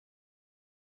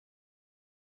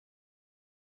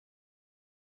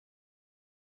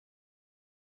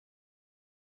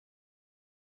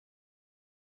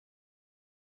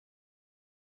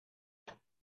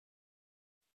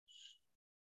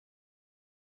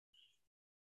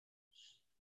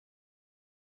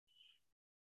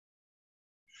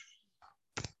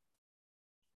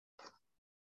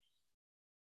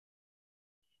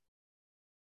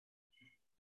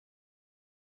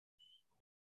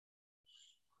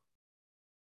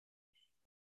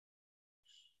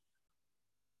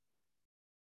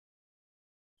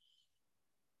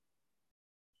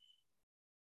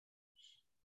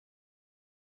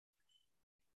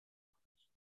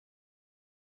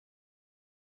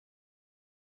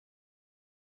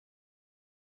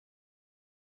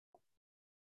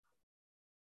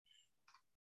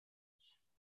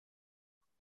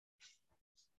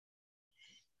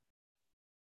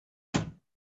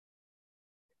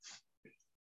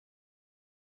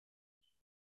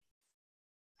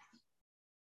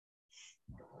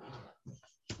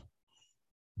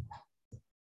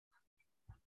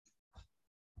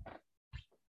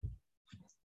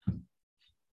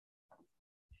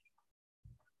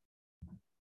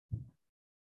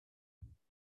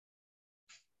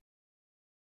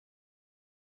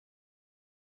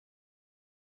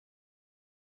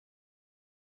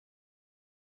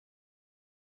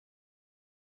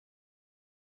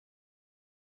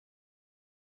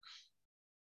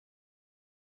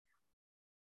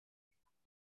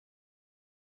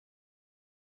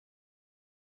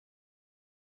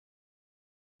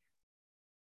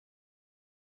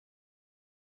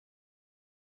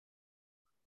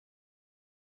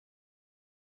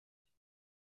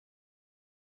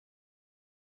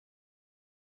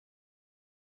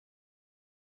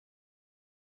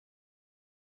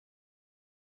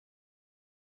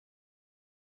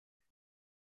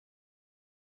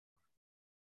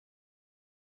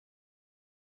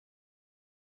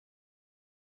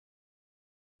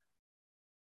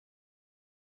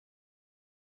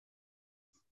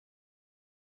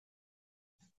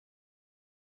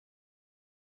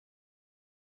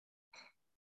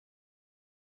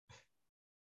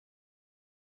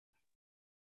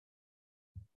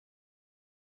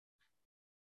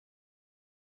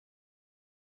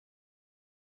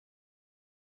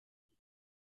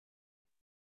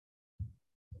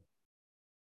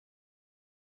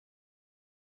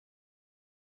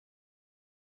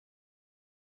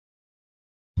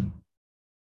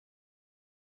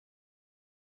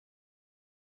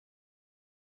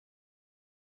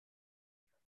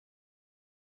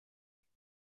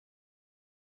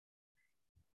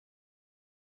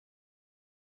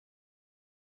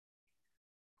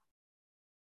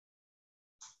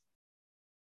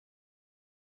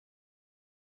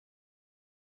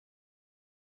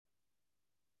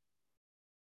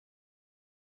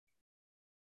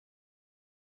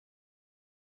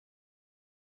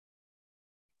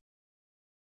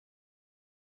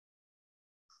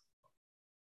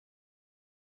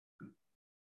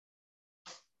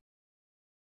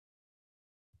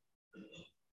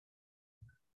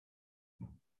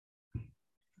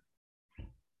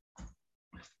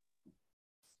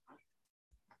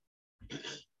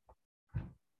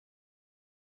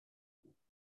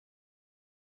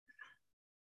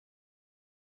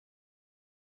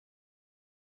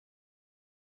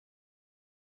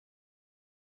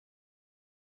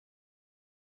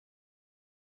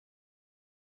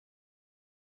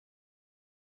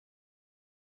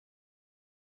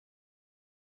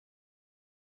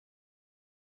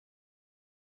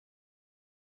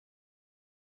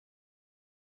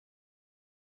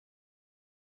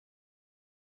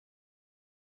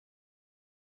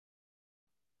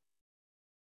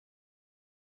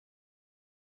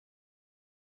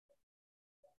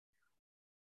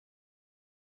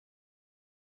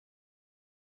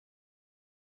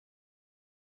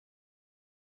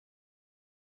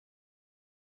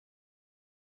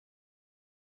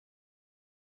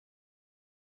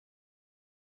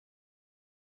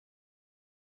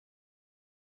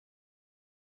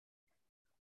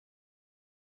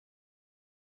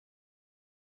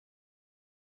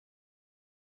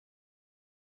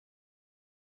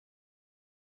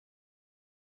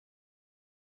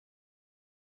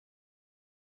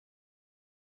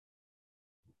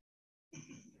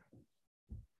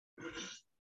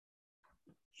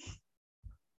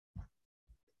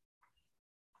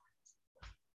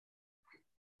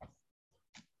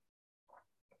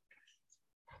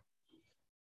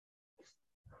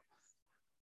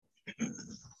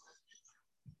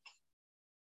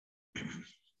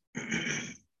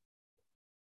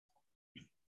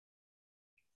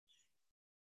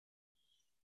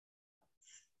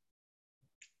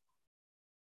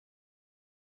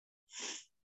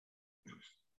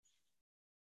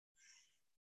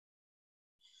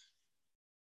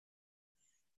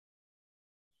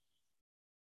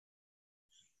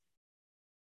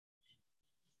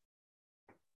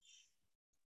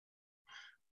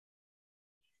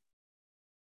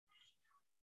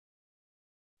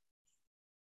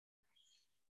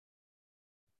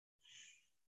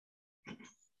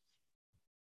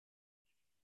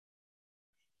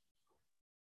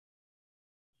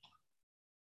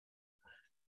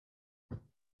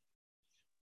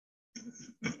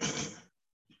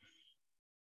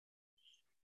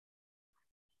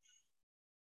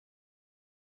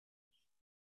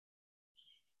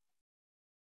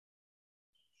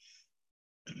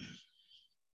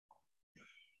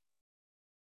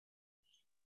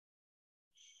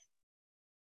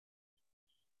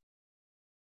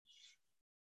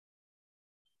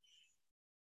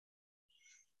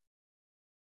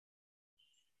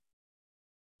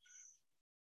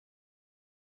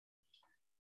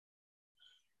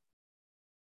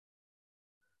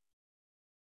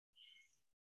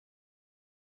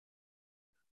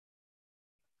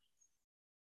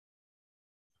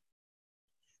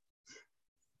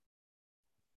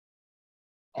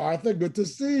Arthur, good to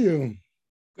see you.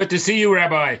 Good to see you,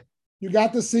 Rabbi. You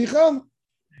got the Sikha?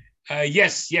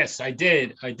 Yes, I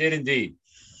did. I did indeed.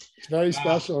 It's very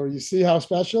special. You see how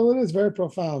special it is? Very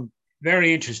profound.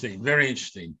 Very interesting. Very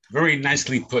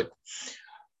nicely put.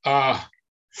 Got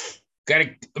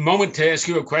a moment to ask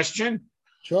you a question?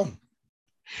 Sure.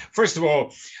 First of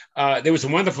all, there was a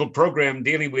wonderful program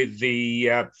dealing with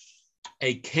A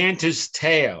Cantor's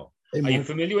Tale. Are you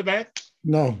familiar with that?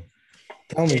 No.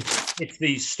 Tell me. It's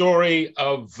the story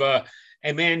of a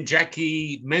man,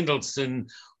 Jackie Mendelson,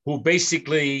 who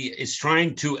basically is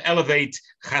trying to elevate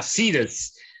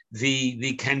Hasidus,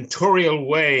 the cantorial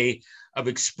way of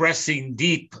expressing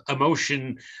deep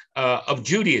emotion of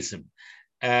Judaism.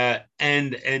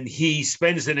 And he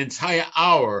spends an entire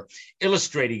hour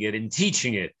illustrating it and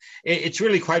teaching it. It's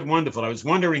really quite wonderful. I was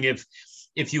wondering if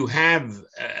you have,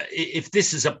 if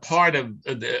this is a part of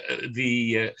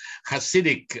the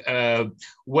Hasidic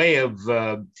way of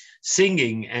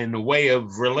singing and a way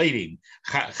of relating.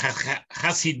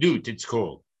 Hasidut, it's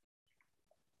called.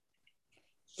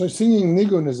 So singing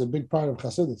nigun is a big part of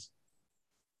Hasidus.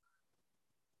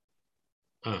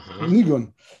 Uh-huh.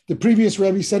 Nigun. The previous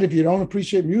Rebbe said, if you don't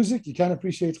appreciate music, you can't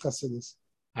appreciate Hasidus.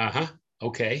 Uh-huh.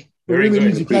 Okay. Very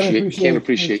really good. Can't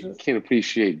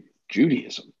appreciate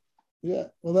Judaism. Yeah.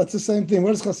 Well, that's the same thing. What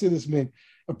does Hasidus mean?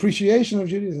 Appreciation of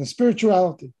Judaism,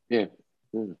 spirituality. Yeah.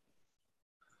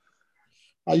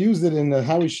 I used it in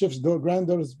Howie Schiff's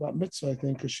granddaughter's bat mitzvah, I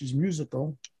think, because she's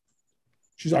musical.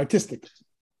 She's artistic.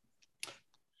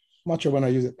 I'm not sure when I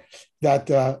use it.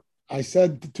 That I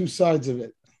said the two sides of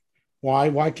it. Why?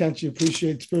 Why can't you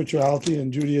appreciate spirituality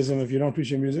and Judaism if you don't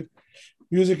appreciate music?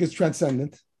 Music is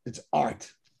transcendent. It's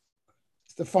art.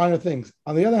 It's the finer things.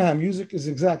 On the other hand, music is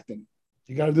exacting.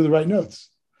 You got to do the right notes.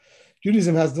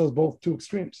 Judaism has those both two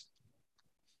extremes.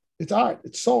 It's art,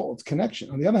 it's soul, it's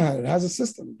connection. On the other hand, it has a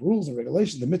system, rules and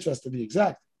regulations. The mitzvah has to be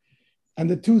exact. And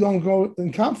the two don't go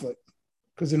in conflict.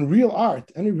 Because in real art,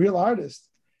 any real artist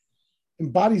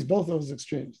embodies both those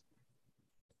extremes.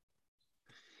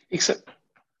 Except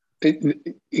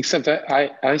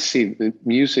I see the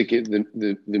music,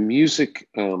 the music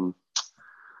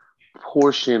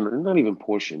portion, not even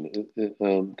portion,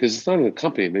 because it's not an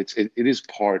accompaniment. It is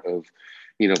part of,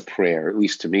 prayer. At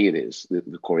least to me, it is.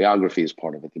 The choreography is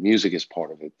part of it. The music is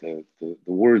part of it. The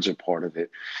words are part of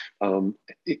it.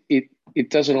 It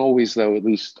doesn't always, though. At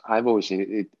least I've always seen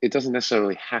it. It doesn't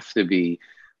necessarily have to be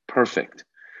perfect.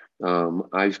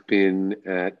 I've been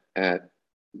at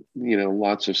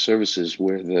lots of services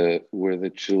where the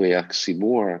Shliach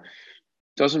Tzibur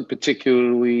doesn't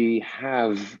particularly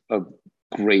have a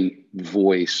great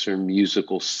voice or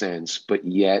musical sense, but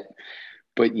yet,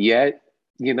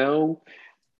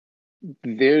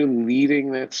 they're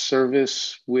leading that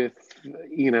service with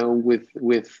ruach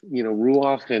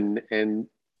and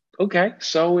okay,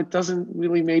 so it doesn't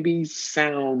really maybe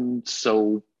sound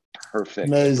so perfect.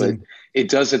 Amazing. But it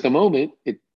does at the moment.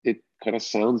 It kind of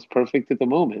sounds perfect at the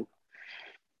moment.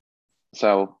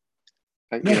 So,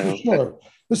 for sure.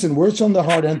 Listen, words from the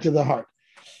heart enter the heart.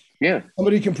 Yeah.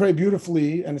 Somebody can pray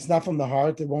beautifully and it's not from the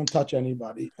heart, it won't touch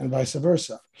anybody, and vice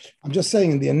versa. I'm just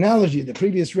saying the analogy, the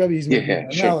previous Rebbe is making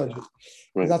an analogy.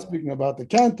 Right. He's not speaking about the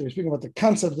cantor, he's speaking about the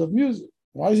concept of music.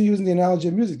 Why is he using the analogy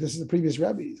of music? This is the previous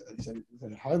Rebbe. He said he's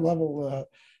a high-level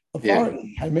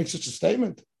authority. I make such a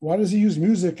statement. Why does he use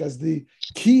music as the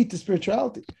key to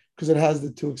spirituality? Because it has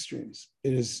the two extremes.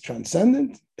 It is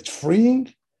transcendent, it's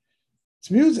freeing,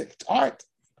 it's music, it's art.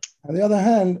 On the other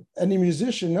hand, any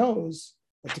musician knows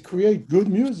that to create good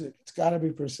music, it's got to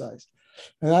be precise.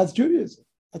 And that's Judaism.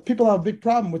 People have a big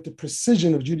problem with the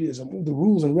precision of Judaism, the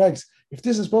rules and regs. If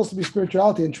this is supposed to be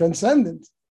spirituality and transcendent,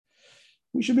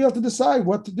 we should be able to decide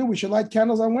what to do. We should light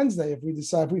candles on Wednesday if we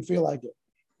decide, if we feel like it.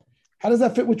 How does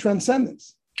that fit with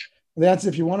transcendence? And the answer,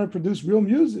 if you want to produce real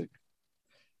music,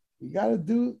 you got to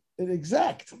do it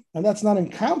exact. And that's not in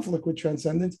conflict with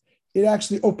transcendence. It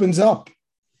actually opens up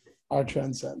our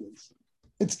transcendence.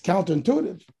 It's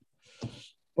counterintuitive,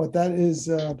 but that is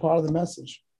part of the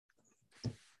message.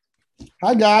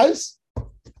 Hi, guys.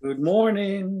 Good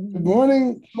morning. Good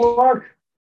morning. Mark,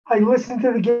 I listened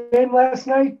to the game last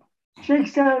night. Jake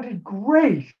sounded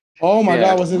great. Oh my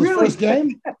God, was it his first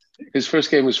game? His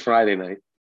first game was Friday night.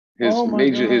 His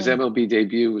MLB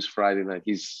debut was Friday night.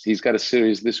 He's got a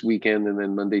series this weekend, and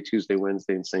then Monday, Tuesday,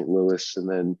 Wednesday in St. Louis, and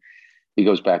then he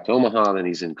goes back to Omaha, and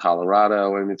he's in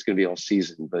Colorado, and it's going to be all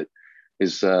season. But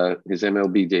his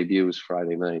MLB debut was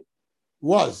Friday night.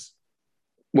 Well,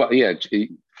 yeah,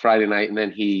 Friday night, and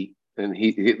then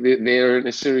they're in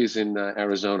a series in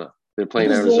Arizona. They're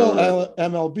playing Arizona. It's all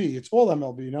MLB. It's all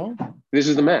MLB, no? This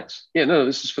is the Mets. Yeah, no,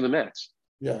 this is for the Mets.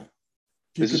 Yeah.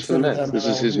 This is for the Mets. This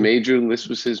was his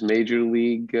major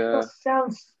league.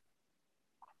 Sounds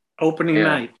opening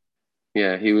night.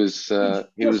 Yeah, he was. Sounds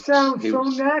so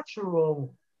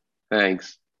natural.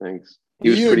 Thanks.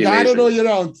 You either got it or you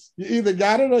don't. You either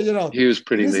got it or you don't. He was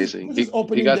pretty amazing. This is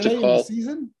opening day of the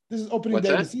season. This is opening day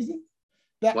of the season.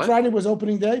 That Friday was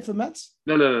opening day for Mets.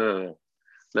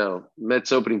 No.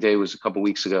 Mets opening day was a couple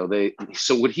weeks ago.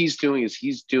 So what he's doing is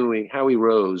Howie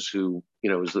Rose, who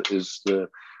is the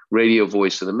radio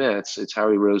voice of the Mets. It's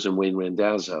Howie Rose and Wayne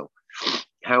Randazzo.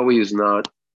 Howie is not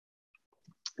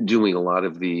doing a lot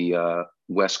of the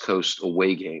West Coast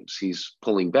away games. He's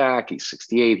pulling back. He's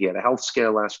 68. He had a health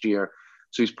scare last year,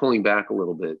 so he's pulling back a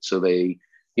little bit. So they,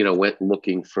 went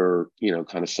looking for,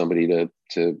 kind of somebody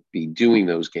to be doing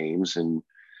those games. And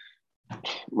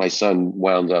my son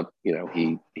wound up,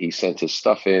 he sent his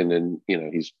stuff in, and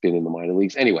he's been in the minor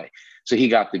leagues anyway. So he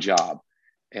got the job,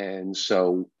 and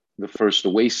so the first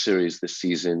away series this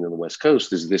season on the West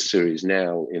Coast is this series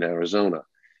now in Arizona.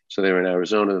 So they're in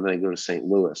Arizona, and then they go to St.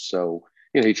 Louis. So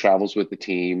he travels with the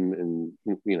team, and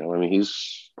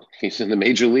he's in the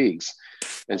major leagues,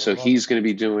 and so he's going to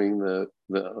be doing the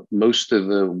most of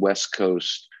the West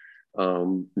Coast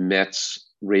Mets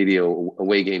radio,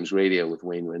 away games radio with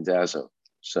Wayne Randazzo.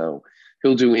 So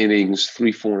he'll do innings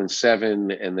 3, 4, and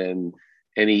 7, and then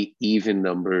any even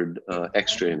numbered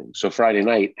extra innings. So Friday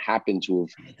night happened to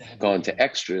have gone to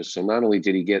extras. So not only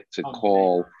did he get to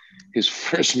call his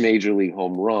first major league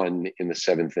home run in the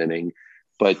 7th inning,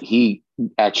 but he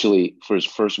actually, for his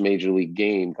first major league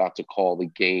game, got to call the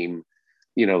game,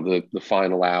 the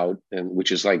final out, and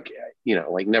which is like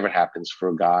never happens for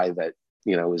a guy that,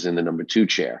 is in the number 2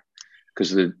 chair,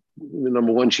 because the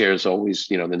number 1 chair is always,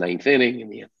 the 9th inning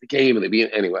and the game and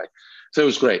anyway. So it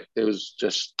was great. It was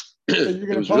just, so you're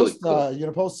going to post, really cool. You're going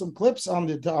to post some clips on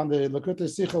the Lakota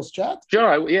Sichos chat?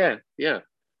 Sure. Yeah. I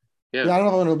don't know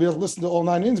if I'm going to be able to listen to all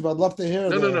 9 innings, but I'd love to hear.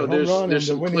 No. There's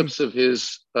some clips of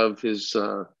his.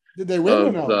 Did they win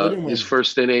or no? They didn't win. His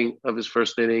first inning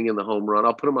and the home run.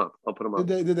 I'll put them up.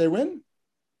 Did they win?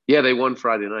 Yeah, they won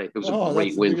Friday night. It was a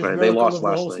great win Friday. They lost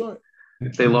last night.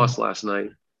 They lost last night.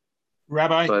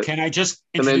 Rabbi, can I just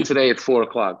introduce... And then today at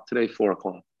 4:00. Today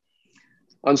 4:00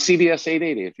 on CBS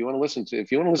 880. If you want to listen to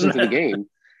the game,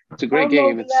 it's a great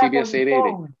game. It's CBS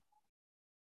 880.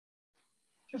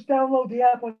 Just download the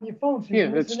app on your phone. So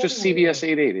it's just CBS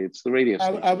 880. It's the radio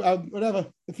station. Whatever.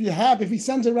 If he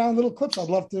sends around little clips, I'd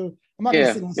love to. I'm not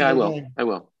going to listen I to will. the game. I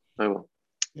will.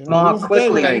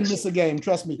 Quickly. I didn't miss a game.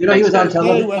 Trust me. He was on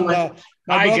television. When,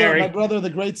 Gary. My brother, the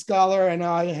great scholar, and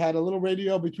I had a little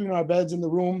radio between our beds in the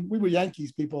room. We were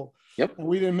Yankees people. Yep. And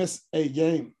we didn't miss a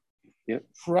game. Yep.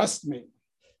 Trust me.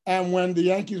 And when the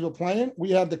Yankees were playing,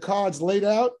 we had the cards laid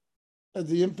out at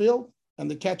the infield and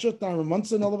the catcher, Thurman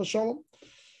Munson, Oliver Shalom.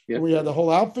 Yep. We had the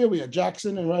whole outfield. We had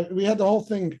Jackson, and we had the whole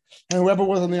thing. And whoever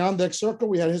was on the on-deck circle,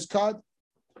 we had his card.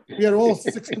 We had all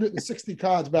 660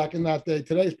 cards back in that day.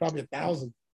 Today is probably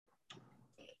 1,000.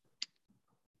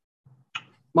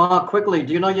 Mark, quickly,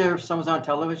 do you know your son was on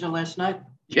television last night?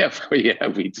 Yeah, we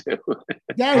do.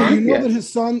 Gary, you know that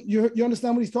his son, you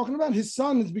understand what he's talking about? His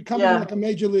son is becoming like a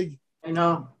major league. I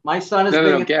know. My son is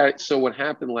No, Gary. So what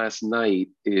happened last night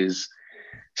is,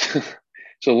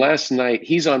 so last night,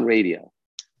 he's on radio.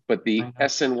 but the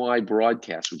SNY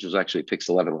broadcast, which was actually Pix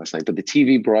 11 last night, but the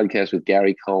TV broadcast with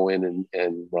Gary Cohen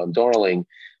and Ron Darling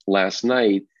last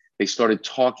night, they started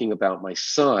talking about my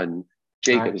son,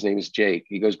 Jacob. Right. His name is Jake.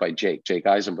 He goes by Jake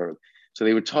Eisenberg. So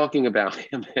they were talking about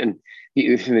him, and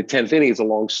in the 10th inning, it's a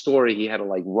long story. He had to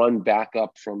like run back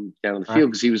up from down on the field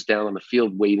because he was down on the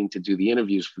field waiting to do the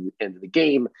interviews for the end of the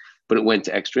game, but it went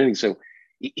to extra innings. So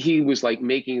he was like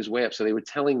making his way up. So they were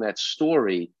telling that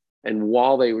story. And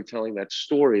while they were telling that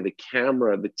story, the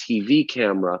TV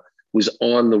camera was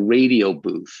on the radio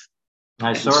booth.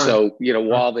 I saw so,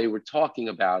 while they were talking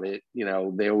about it,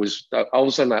 there was all of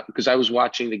a sudden, because I was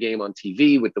watching the game on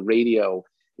TV with the radio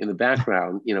in the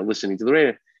background, listening to the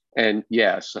radio. And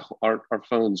so our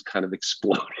phones kind of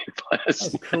exploded.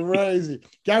 That's crazy.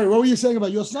 Gary, what were you saying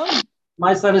about your son?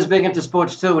 My son is big into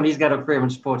sports too, and he's got a career in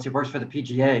sports. He works for the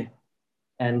PGA,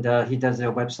 and he does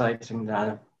their websites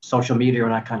and social media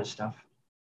and that kind of stuff.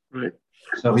 Right.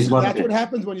 So he's that's what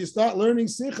happens when you start learning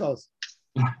sichos.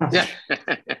 Yeah.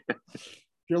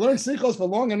 If you learn sichos for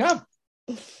long enough,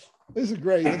 this is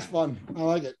great. It's fun. I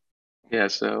like it. Yeah.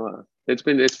 So it's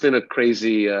been a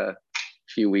crazy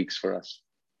few weeks for us.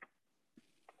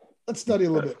 Let's study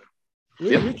a little bit.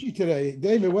 Richie today.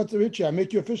 David, what's Richie? I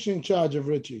make you officially in charge of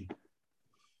Richie.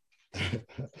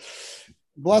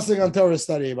 Blessing on Torah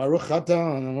study. Baruch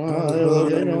atah.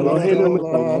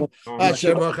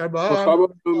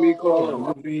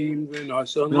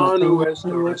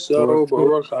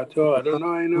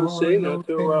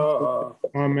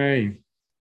 Amen.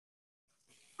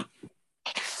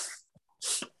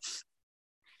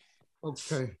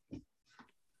 Okay.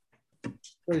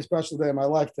 Very special day in my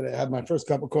life today. I had my first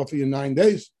cup of coffee in 9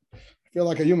 days. I feel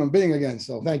like a human being again.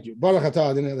 So thank you. Baruch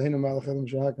atah Adonai Eloheinu melech haolam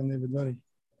she'hakam ne'v'dvari.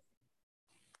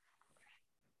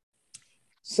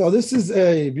 So this is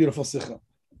a beautiful sikha.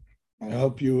 I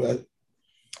hope you,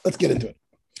 let's get into it.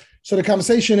 So the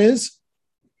conversation is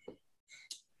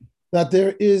that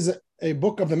there is a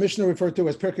book of the Mishnah referred to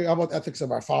as Pirkei Avot, Ethics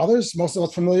of Our Fathers. Most of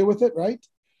us familiar with it, right?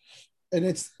 And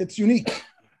it's unique.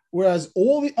 Whereas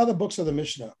all the other books of the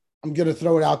Mishnah, I'm going to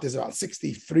throw it out, there's about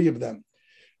 63 of them,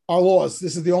 are laws.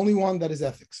 This is the only one that is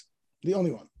ethics. The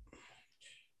only one.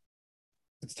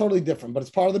 It's totally different, but it's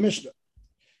part of the Mishnah.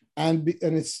 And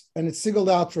it's singled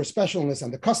out for specialness.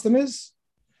 And the custom is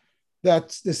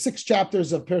that there's 6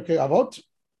 chapters of Pirkei Avot,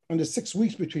 and there's 6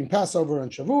 weeks between Passover and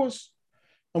Shavuos,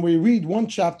 and we read one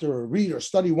chapter or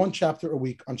study one chapter a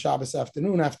week on Shabbos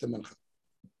afternoon after Mincha.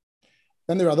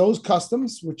 Then there are those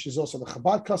customs, which is also the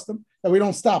Chabad custom, that we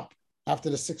don't stop after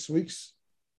the 6 weeks,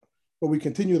 but we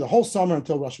continue the whole summer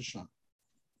until Rosh Hashanah.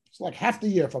 It's like half the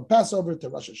year from Passover to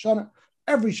Rosh Hashanah.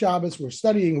 Every Shabbos, we're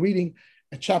studying, reading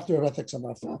a chapter of Ethics of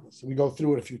Our Fathers. So we go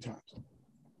through it a few times.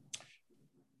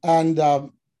 And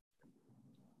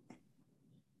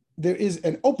there is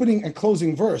an opening and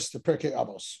closing verse to Pirkei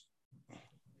Avos.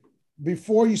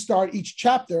 Before you start each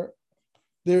chapter,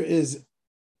 there is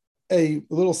a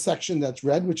little section that's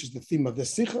read, which is the theme of this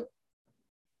sikha,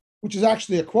 which is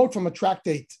actually a quote from a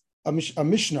tractate, a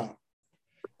Mishnah,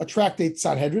 a tractate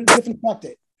Sanhedrin, a different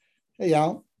tractate. Hey,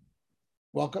 Al,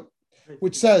 welcome.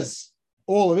 Which says,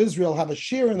 all of Israel have a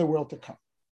share in the world to come.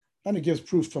 And it gives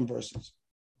proofs from verses.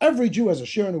 Every Jew has a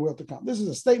share in the world to come. This is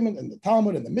a statement in the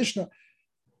Talmud and the Mishnah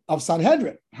of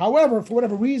Sanhedrin. However, for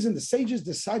whatever reason, the sages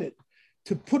decided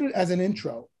to put it as an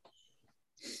intro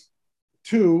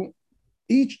to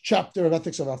each chapter of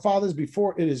Ethics of Our Fathers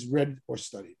before it is read or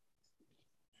studied.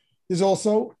 There's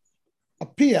also a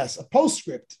PS, a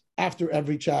postscript, after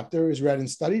every chapter is read and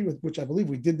studied, with which I believe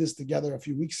we did this together a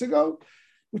few weeks ago,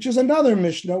 which is another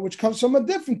Mishnah, which comes from a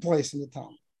different place in the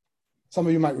Talmud. Some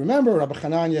of you might remember Rabbi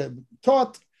Hanania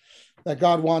taught that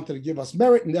God wanted to give us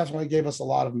merit, and that's why he gave us a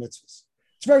lot of mitzvahs.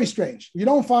 It's very strange. You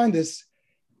don't find this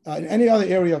in any other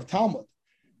area of Talmud,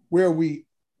 where we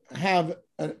have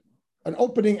an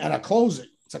opening and a closing.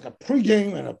 It's like a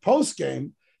pregame and a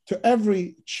postgame to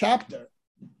every chapter.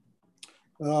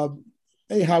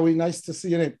 Hey, Howie, nice to see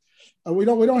you. We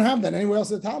don't have that anywhere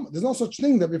else in the Talmud. There's no such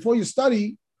thing that before you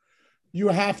study, you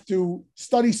have to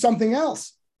study something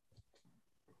else.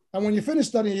 And when you finish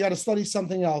studying, you got to study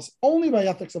something else, only by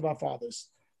Ethics of Our Fathers,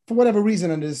 for whatever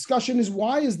reason. And the discussion is,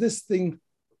 why is this thing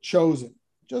chosen?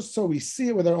 Just so we see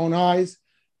it with our own eyes.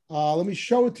 Let me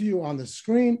show it to you on the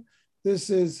screen. This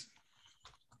is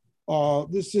what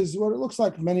it looks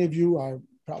like. Many of you are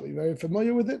probably very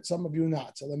familiar with it. Some of you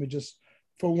not. So let me just,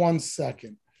 for 1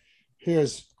 second.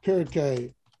 Here's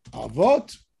Pirkei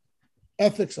Avot,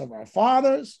 Ethics of Our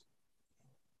Fathers.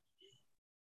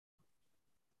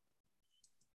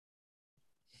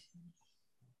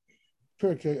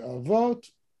 Pirkei Avot.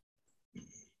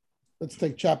 Let's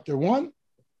take chapter 1.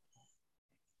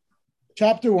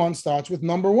 Chapter 1 starts with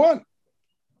number 1,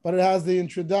 but it has the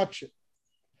introduction.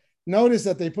 Notice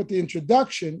that they put the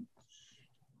introduction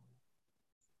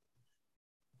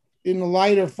in a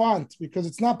lighter font because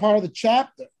it's not part of the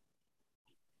chapter.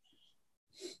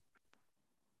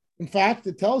 In fact,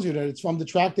 it tells you that it's from the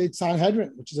tractate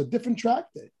Sanhedrin, which is a different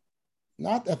tractate,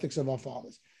 not Ethics of Our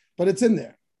Fathers, but it's in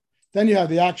there. Then you have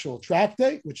the actual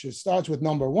tractate, which starts with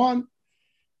number 1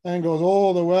 and goes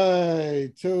all the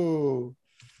way to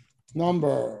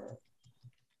number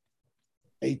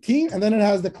 18. And then it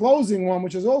has the closing one,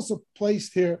 which is also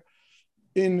placed here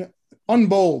in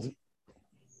unbold.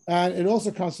 And it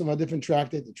also comes from a different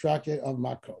tractate, the Tractate of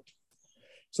Makot.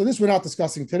 So this we're not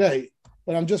discussing today,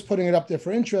 but I'm just putting it up there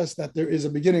for interest that there is a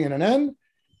beginning and an end.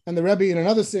 And the Rebbe in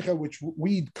another Sikha, which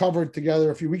we covered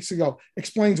together a few weeks ago,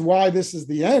 explains why this is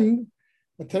the end.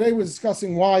 But today we're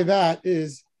discussing why that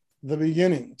is the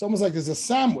beginning. It's almost like there's a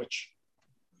sandwich.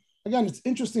 Again, it's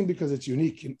interesting because it's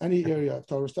unique in any area of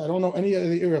Torah study. I don't know any other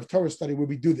area of Torah study where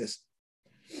we do this.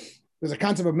 There's a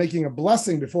concept of making a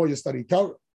blessing before you study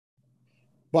Torah.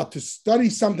 But to study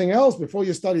something else before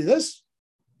you study this,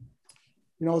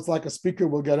 it's like a speaker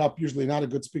will get up, usually not a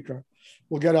good speaker,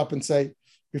 will get up and say,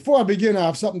 before I begin, I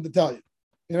have something to tell you.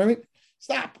 You know what I mean?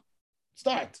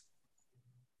 Start.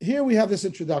 Here we have this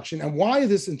introduction. And why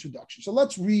this introduction? So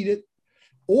let's read it.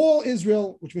 All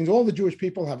Israel, which means all the Jewish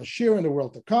people, have a share in the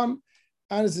world to come.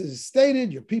 And as it is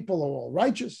stated, your people are all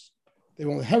righteous. They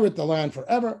will inherit the land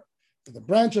forever. For the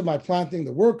branch of my planting,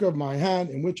 the work of my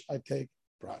hand, in which I take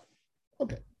pride.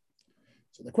 Okay.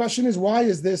 So the question is, why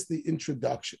is this the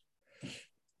introduction?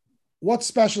 What's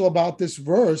special about this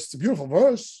verse? It's a beautiful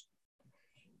verse.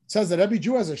 It says that every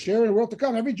Jew has a share in the world to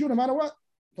come. Every Jew, no matter what,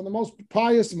 from the most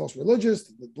pious, the most religious,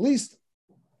 the least.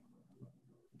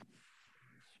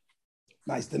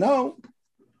 Nice to know.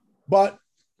 But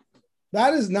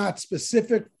that is not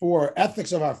specific for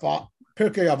Ethics of Our Fathers,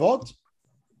 Pirkei Avot.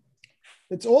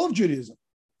 It's all of Judaism.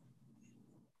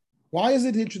 Why is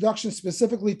it the introduction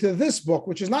specifically to this book,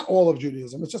 which is not all of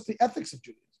Judaism? It's just the ethics of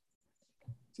Judaism.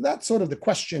 So that's sort of the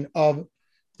question of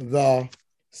the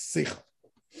Sikha.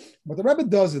 What the Rebbe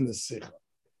does in the Sikha,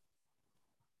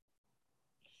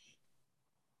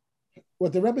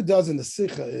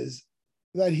 is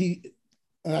that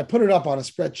and I put it up on a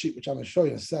spreadsheet, which I'm going to show you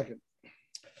in a second.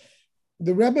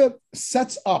 The Rebbe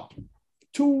sets up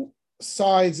two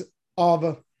sides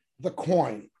of the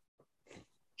coin,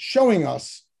 showing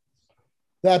us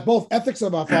that both Ethics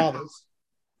of Our Fathers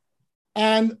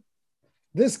and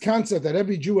this concept that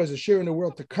every Jew has a share in the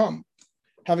world to come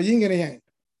have a yin and a yang.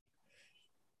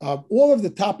 All of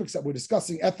the topics that we're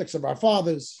discussing, Ethics of Our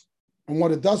Fathers and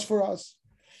what it does for us,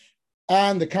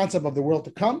 and the concept of the world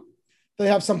to come, they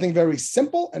have something very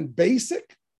simple and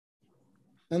basic.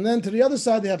 And then to the other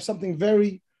side, they have something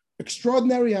very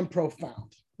extraordinary and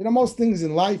profound. Most things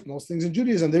in life, most things in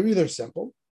Judaism, they're either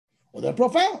simple or they're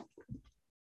profound.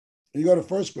 You go to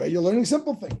first grade, you're learning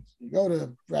simple things. You go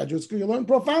to graduate school, you learn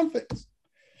profound things.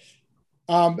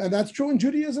 And that's true in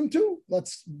Judaism too.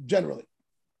 That's generally.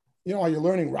 Are you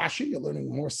learning Rashi? You're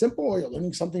learning more simple, or you're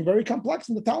learning something very complex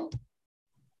in the Talmud.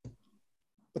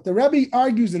 But the Rebbe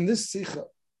argues in this Sikha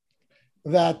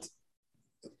that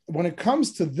when it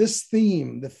comes to this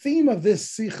theme, the theme of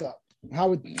this Sikha,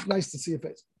 nice to see your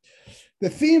face. The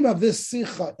theme of this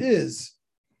Sikha is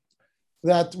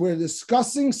that we're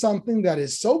discussing something that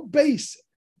is so basic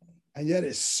and yet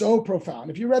is so profound.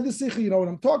 If you read the Sikha, you know what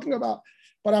I'm talking about,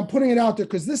 but I'm putting it out there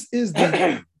because this is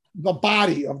the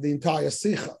body of the entire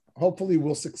Sikha. Hopefully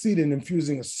we'll succeed in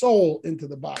infusing a soul into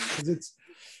the body because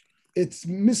it's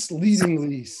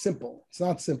misleadingly simple. It's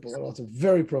not simple at all. It's a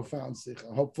very profound Sikha.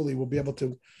 Hopefully we'll be able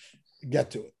to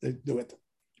get to it, do it.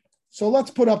 So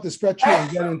let's put up the spreadsheet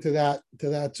and get into that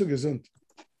Zuggesund,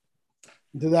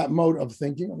 into that mode of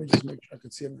thinking. Let me just make sure I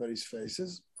can see everybody's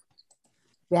faces.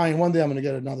 Brian, one day I'm going to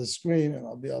get another screen and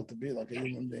I'll be able to be like a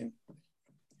human being.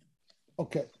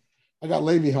 Okay. I got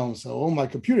Levi home, so all my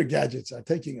computer gadgets are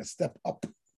taking a step up.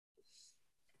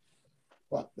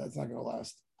 But that's not going to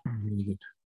last.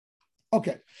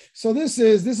 Okay. So this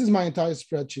is my entire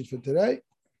spreadsheet for today.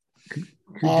 Could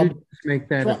you just make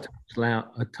that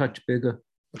a touch bigger?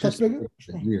 A touch bigger?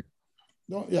 Sure. Yeah.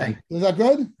 No, yeah. Is that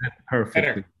good? Perfect.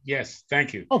 Better. Yes,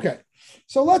 thank you. Okay.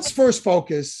 So let's first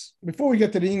focus, before we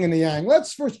get to the yin and the yang,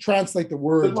 let's first translate the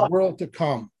word world to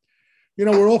come.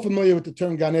 We're all familiar with the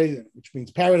term Gan Eden, which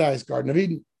means paradise, Garden of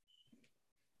Eden.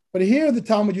 But here the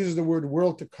Talmud uses the word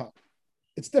world to come.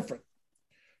 It's different.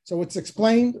 So it's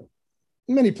explained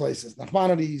in many places,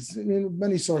 Nachmanides, in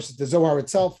many sources, the Zohar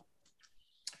itself,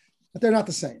 but they're not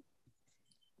the same.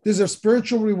 There's a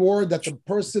spiritual reward that the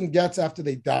person gets after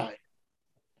they die.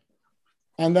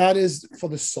 and that is for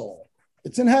the soul.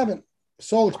 It's in heaven. The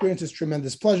soul experiences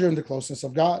tremendous pleasure in the closeness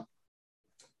of God.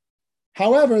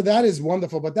 However, that is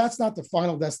wonderful, but that's not the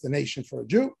final destination for a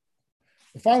Jew.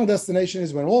 The final destination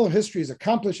is when all of history is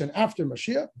accomplished and after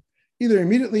Mashiach, either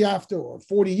immediately after or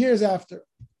 40 years after,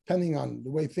 depending on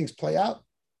the way things play out.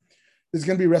 There's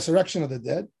going to be resurrection of the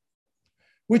dead,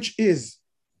 which is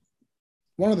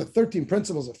one of the 13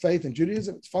 principles of faith in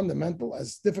Judaism. It's fundamental,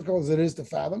 as difficult as it is to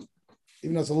fathom,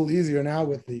 even though it's a little easier now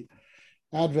with the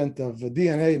advent of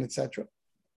DNA and etc.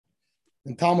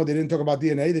 In Talmud, they didn't talk about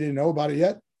DNA. They didn't know about it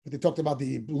yet, but they talked about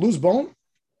the loose bone,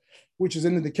 which is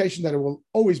an indication that it will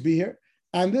always be here.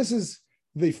 And this is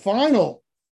the final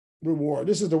reward.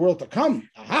 This is the world to come.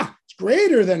 Aha! It's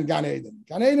greater than Gan Eden.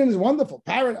 Gan Eden is wonderful,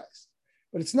 paradise,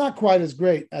 but it's not quite as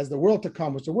great as the world to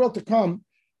come, which the world to come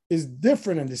is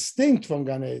different and distinct from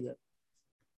Gan Eden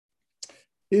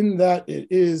in that it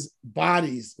is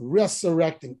bodies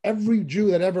resurrecting. Every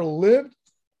Jew that ever lived,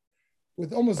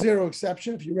 with almost zero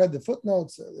exception, if you read the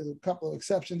footnotes, there's a couple of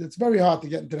exceptions, it's very hard to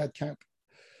get into that camp,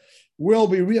 will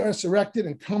be resurrected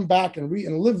and come back and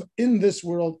live in this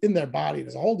world in their body.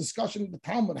 There's a whole discussion in the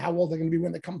Talmud how old they're going to be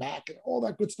when they come back and all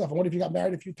that good stuff. And what if you got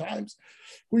married a few times?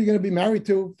 Who are you going to be married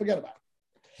to? Forget about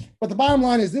it. But the bottom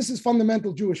line is this is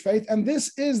fundamental Jewish faith, and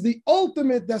this is the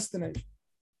ultimate destination.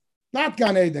 Not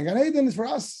Gan Eden. Gan Eden is for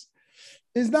us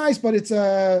is nice, but it's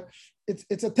a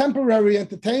temporary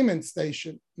entertainment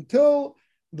station until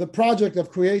the project of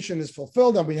creation is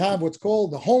fulfilled and we have what's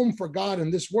called the home for God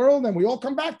in this world, and we all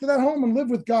come back to that home and live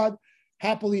with God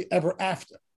happily ever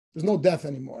after. There's no death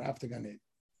anymore after Gan Eden,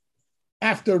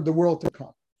 after the world to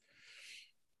come.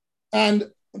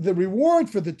 And the reward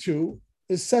for the two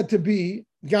is said to be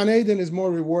Gan Eden is more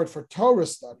reward for Torah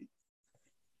study.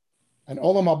 And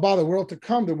Olam Haba, the world to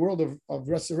come, the world of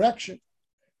resurrection,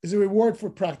 is a reward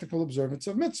for practical observance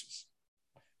of mitzvahs.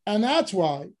 And that's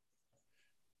why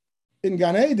in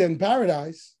Gan Eden,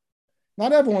 paradise,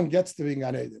 not everyone gets to be in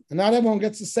Gan Eden. And not everyone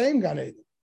gets the same Gan Eden.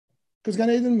 Because Gan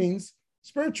Eden means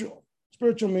spiritual.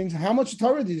 Spiritual means how much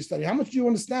Torah do you study? How much do you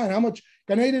understand? How much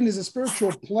Gan Eden is a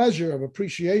spiritual pleasure of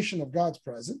appreciation of God's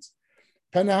presence.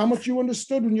 Depending on how much you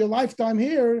understood in your lifetime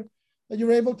here, that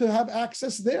you're able to have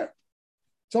access there.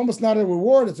 It's almost not a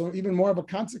reward. It's even more of a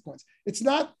consequence. It's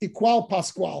not equal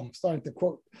pasquale. I'm starting to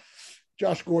quote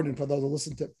Josh Gordon for those who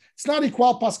listen to it. It's not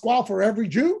equal pasquale for every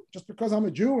Jew. Just because I'm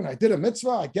a Jew and I did a mitzvah,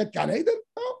 I get Gan Eden.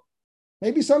 No.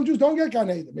 Maybe some Jews don't get Gan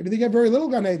Eden. Maybe they get very little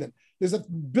Gan Eden. There's a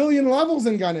billion levels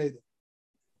in Gan Eden.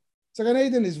 So Gan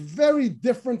Eden is very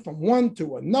different from one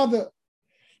to another.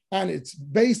 And it's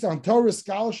based on Torah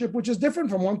scholarship, which is different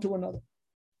from one to another.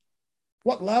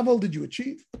 What level did you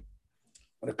achieve?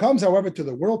 When it comes, however, to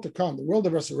the world to come, the world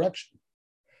of resurrection,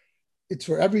 it's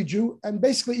for every Jew and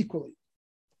basically equally.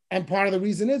 And part of the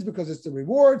reason is because it's the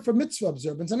reward for mitzvah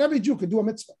observance, and every Jew could do a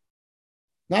mitzvah.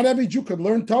 Not every Jew could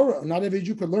learn Torah. Not every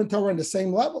Jew could learn Torah on the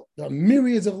same level. There are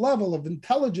myriads of levels of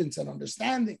intelligence and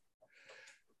understanding.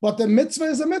 But the mitzvah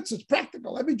is a mitzvah. It's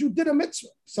practical. Every Jew did a mitzvah.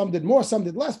 Some did more, some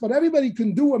did less, but everybody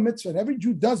can do a mitzvah. And every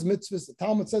Jew does mitzvahs. The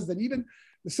Talmud says that even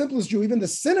the simplest Jew, even the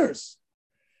sinners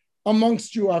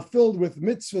amongst you are filled with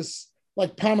mitzvahs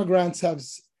like pomegranates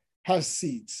have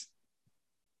seeds.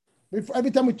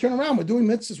 Every time we turn around, we're doing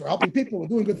mitzvahs, we're helping people, we're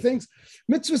doing good things.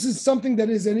 Mitzvahs is something that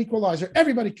is an equalizer.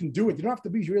 Everybody can do it. You don't have to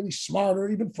be really smart or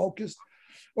even focused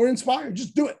or inspired.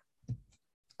 Just do it.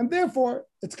 And therefore,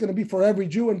 it's going to be for every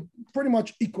Jew and pretty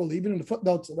much equally. Even in the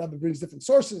footnotes, the Rebbe brings different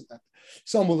sources that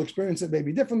some will experience it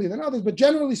maybe differently than others, but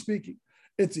generally speaking,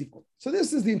 it's equal. So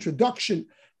this is the introduction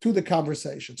to the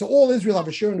conversation. So all Israel have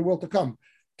a share in the world to come.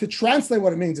 To translate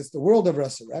what it means, it's the world of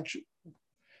resurrection.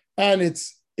 And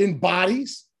it's in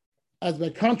bodies, as by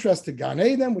contrast to Gan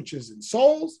Eden, which is in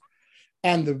souls.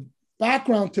 And the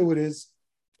background to it is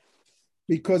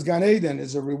because Gan Eden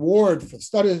is a reward for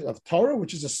study of Torah,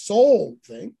 which is a soul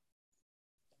thing,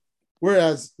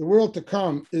 whereas the world to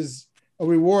come is a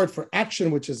reward for action,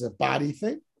 which is a body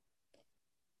thing.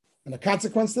 And the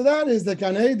consequence to that is that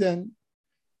Gan Eden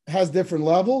has different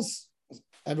levels.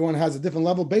 Everyone has a different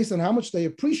level based on how much they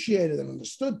appreciated and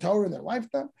understood Torah in their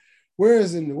lifetime.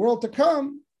 Whereas in the world to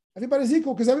come, everybody's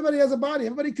equal because everybody has a body.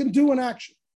 Everybody can do an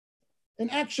action. In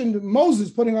action,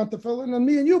 Moses putting on tefillin and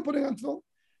me and you putting on tefillin.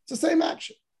 It's the same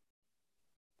action.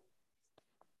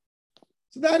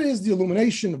 So that is the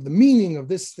illumination of the meaning of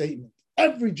this statement.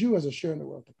 Every Jew has a share in the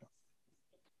world to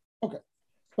come. Okay.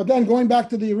 But then going back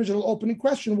to the original opening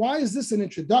question, why is this an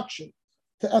introduction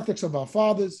to ethics of our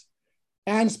fathers?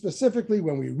 And specifically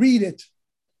when we read it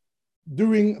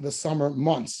during the summer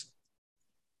months.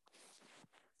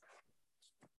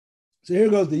 So here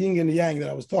goes the yin and the yang that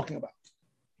I was talking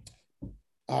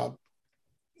about.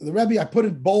 the Rebbe, I put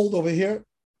it bold over here.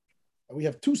 We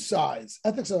have two sides.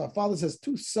 Ethics of Our Fathers has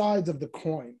two sides of the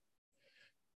coin.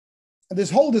 And this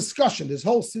whole discussion, this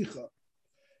whole sikha,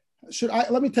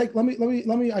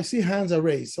 I see hands are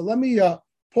raised. So let me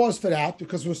pause for that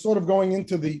because we're sort of going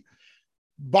into the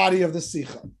body of the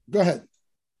sikha. Go ahead.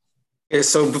 Okay,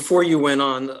 so before you went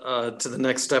on to the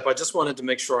next step, I just wanted to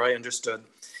make sure I understood.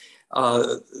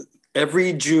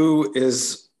 Every Jew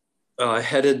is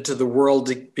headed to the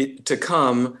world to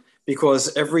come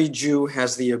because every Jew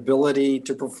has the ability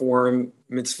to perform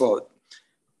mitzvot,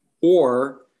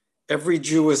 or every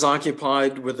Jew is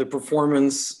occupied with the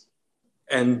performance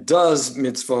and does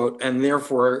mitzvot and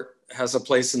therefore has a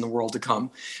place in the world to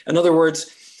come. In other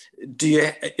words,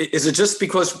 is it just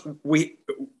because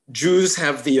Jews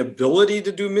have the ability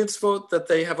to do mitzvot that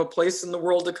they have a place in the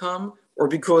world to come, or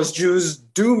because Jews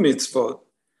do mitzvot?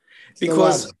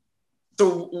 Because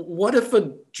so what if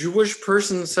a Jewish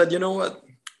person said, you know what,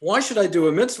 why should I do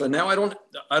a mitzvah? Now I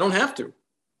don't have to.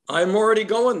 I'm already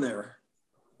going there.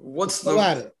 What's the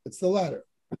latter? It's the latter.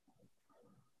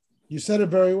 You said it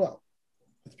very well.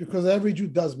 It's because every Jew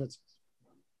does mitzvahs.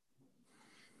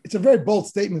 It's a very bold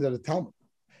statement of the Talmud.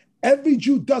 Every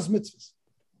Jew does mitzvahs.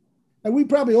 And we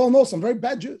probably all know some very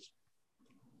bad Jews.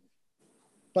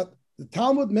 But the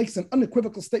Talmud makes an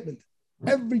unequivocal statement.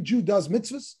 Every Jew does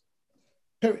mitzvahs,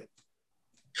 period.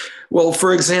 Well,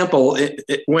 for example,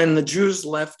 when the Jews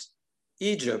left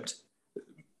Egypt,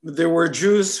 there were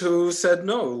Jews who said,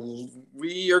 no,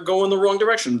 we are going the wrong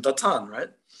direction, Datan, right?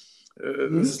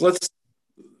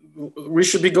 We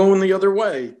should be going the other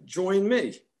way, join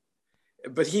me.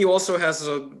 But he also has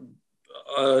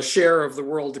a share of the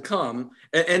world to come.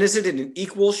 And is it an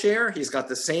equal share? He's got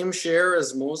the same share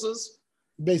as Moses?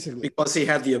 Basically. Because he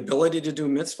had the ability to do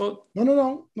mitzvot?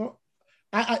 No.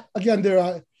 Again, there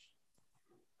are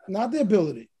not the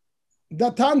ability.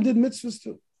 Datan did mitzvahs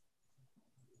too.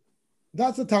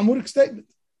 That's a Talmudic statement.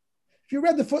 If you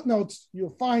read the footnotes,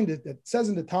 you'll find it that says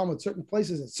in the Talmud certain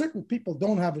places that certain people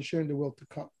don't have a share in the world to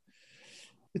come.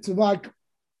 It's like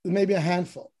maybe a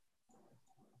handful.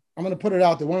 I'm going to put it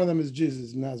out there. One of them is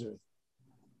Jesus of Nazareth,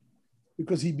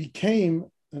 because he became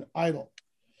an idol.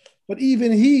 But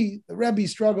even he, the Rebbe,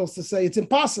 struggles to say it's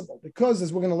impossible because,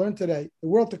 as we're going to learn today, the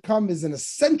world to come is an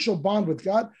essential bond with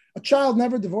God. A child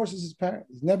never divorces his parent.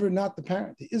 He's never not the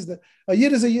parent. A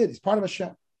yid is a yid. He's part of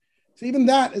Hashem. So even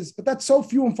that is, but that's so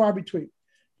few and far between.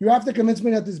 You have to convince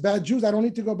me that there's bad Jews. I don't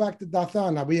need to go back to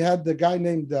Dathan. Now, we had the guy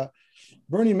named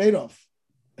Bernie Madoff.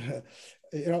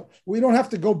 We don't have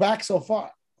to go back so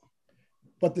far.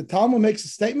 But the Talmud makes a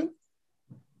statement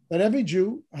that every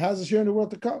Jew has a share in the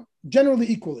world to come, generally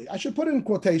equally. I should put it in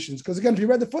quotations because, again, if you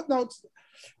read the footnotes,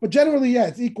 but generally, yeah,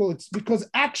 it's equal. It's because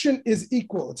action is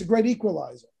equal. It's a great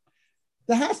equalizer.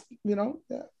 There has,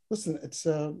 listen, it's,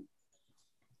 you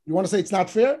want to say it's not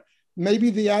fair?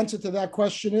 Maybe the answer to that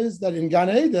question is that in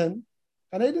Gan Eden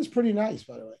is pretty nice,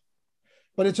 by the way,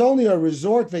 but it's only a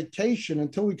resort vacation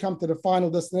until we come to the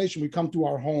final destination. We come to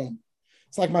our home.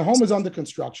 It's like my home is under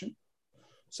construction.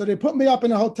 So they put me up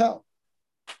in a hotel.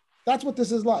 That's what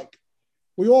this is like.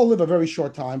 We all live a very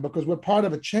short time because we're part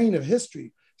of a chain of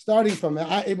history, starting from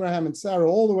Abraham and Sarah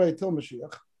all the way till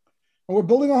Mashiach. And we're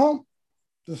building a home.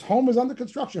 This home is under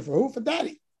construction. For who? For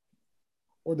daddy.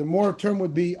 Or the more term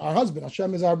would be our husband.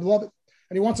 Hashem is our beloved.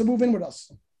 And he wants to move in with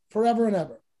us forever and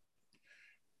ever.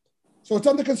 So it's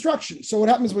under construction. So what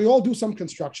happens, we all do some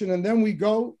construction and then we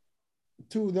go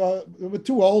we're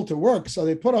too old to work. So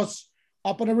they put us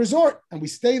up in a resort and we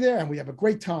stay there and we have a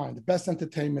great time, the best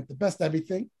entertainment, the best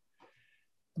everything,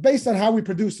 based on how we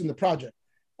produced in the project.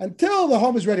 Until the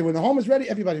home is ready. When the home is ready,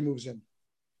 everybody moves in.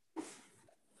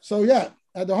 So yeah,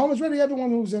 the home is ready, everyone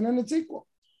moves in and it's equal.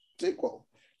 It's equal.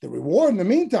 The reward in the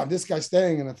meantime, this guy's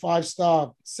staying in a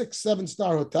 5-star, 6,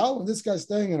 7-star hotel, and this guy's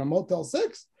staying in a Motel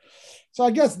 6. So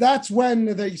I guess that's when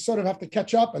they sort of have to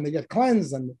catch up and they get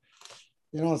cleansed. And,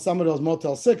 some of those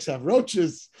Motel 6 have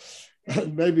roaches,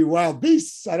 maybe wild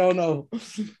beasts, I don't know.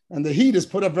 And the heat is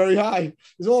put up very high.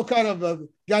 There's all kind of,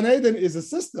 Gan Eden is a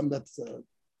system that's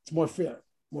it's more fair,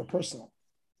 more personal.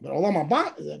 But Olam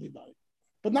Haba is everybody.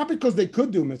 But not because they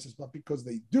could do mitzvahs, but because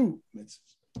they do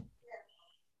mitzvahs.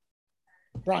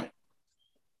 Brian.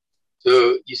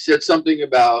 So you said something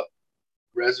about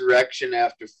resurrection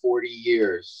after 40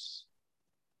 years.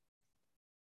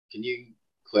 Can you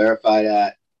clarify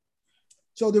that?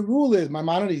 So the rule is,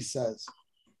 Maimonides says,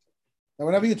 that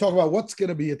whenever you talk about what's going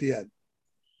to be at the end,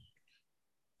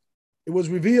 it was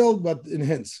revealed, but in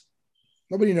hints.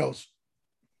 Nobody knows.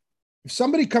 If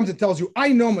somebody comes and tells you, I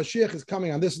know Mashiach is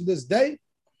coming on this and this day,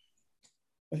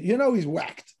 he's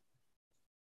whacked.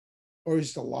 Or he's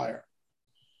just a liar.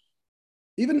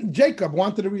 Even Jacob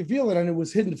wanted to reveal it, and it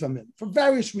was hidden from him for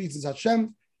various reasons.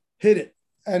 Hashem hid it,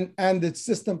 and its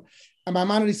system. And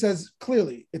Maimonides says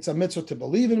clearly it's a mitzvah to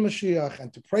believe in Mashiach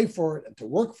and to pray for it and to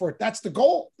work for it. That's the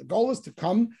goal. The goal is to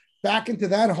come back into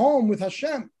that home with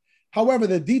Hashem. However,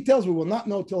 the details we will not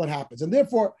know till it happens. And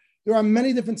therefore, there are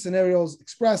many different scenarios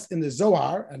expressed in the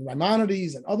Zohar and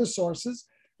Maimonides and other sources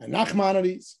and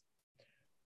Nachmanides.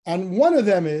 And one of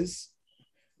them is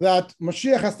that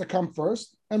Mashiach has to come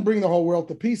first and bring the whole world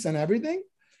to peace and everything.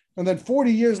 And then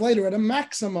 40 years later, at a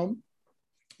maximum,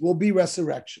 will be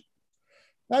resurrection.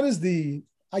 That is the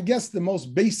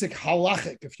most basic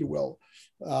halachic, if you will,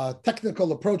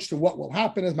 technical approach to what will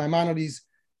happen as Maimonides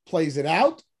plays it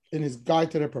out in his Guide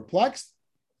to the Perplexed.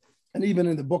 And even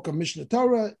in the book of Mishnah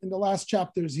Torah, in the last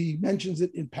chapters, he mentions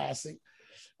it in passing.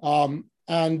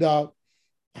 However,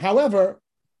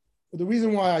 the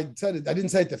reason why I said it, I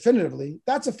didn't say it definitively,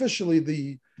 that's officially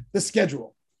the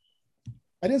schedule.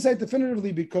 I didn't say it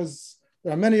definitively because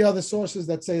there are many other sources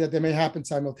that say that they may happen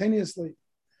simultaneously,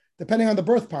 depending on the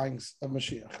birth pangs of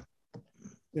Mashiach.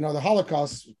 You know, the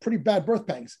Holocaust, pretty bad birth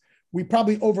pangs. We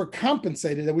probably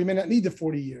overcompensated that we may not need the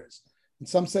 40 years. And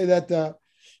some say that the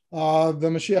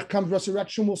Mashiach comes,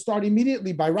 resurrection will start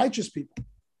immediately by righteous people.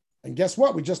 And guess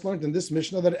what? We just learned in this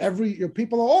Mishnah that your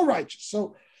people are all righteous.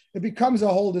 So it becomes a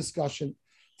whole discussion.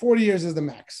 40 years is the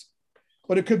max,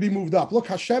 but it could be moved up. Look,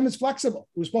 Hashem is flexible.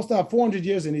 He was supposed to have 400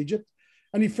 years in Egypt,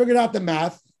 and he figured out the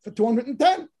math for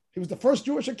 210. He was the first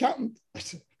Jewish accountant.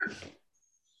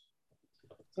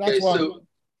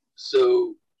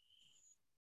 So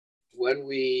when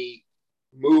we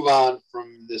move on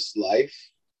from this life,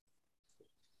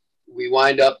 we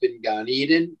wind up in Gan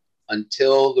Eden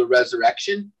until the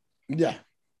resurrection? Yeah.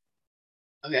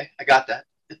 Okay, I got that.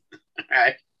 All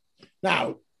right.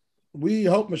 Now, we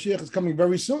hope Mashiach is coming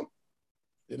very soon.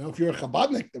 You know, if you're a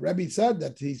Chabadnik, the Rebbe said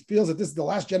that he feels that this is the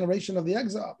last generation of the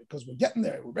exile because we're getting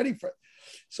there. We're ready for it.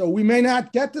 So we may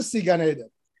not get to see Gan Eden,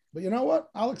 but you know what?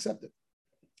 I'll accept it.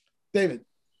 David.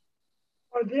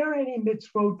 Are there any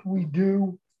mitzvot we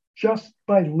do just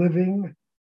by living?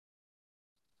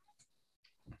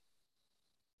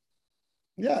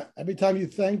 Yeah, every time you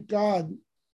thank God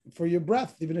for your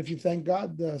breath, even if you thank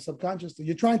God subconsciously,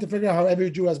 you're trying to figure out how every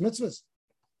Jew has mitzvahs.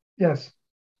 Yes.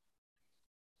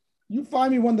 You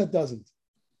find me one that doesn't.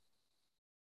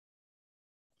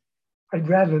 I'd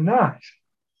rather not.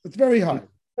 It's very hard.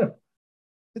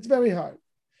 It's very hard.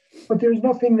 But there's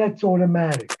nothing that's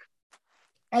automatic.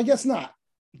 I guess not.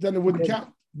 Then it wouldn't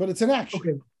count. But it's an action.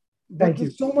 Okay. But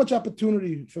there's so much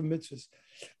opportunity for mitzvahs.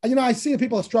 You know, I see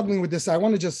people are struggling with this. I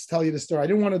want to just tell you the story. I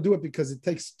didn't want to do it because it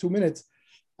takes 2 minutes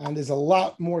and there's a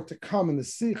lot more to come in the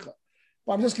Sikha.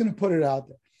 But I'm just going to put it out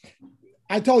there.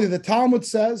 I told you the Talmud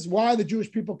says why the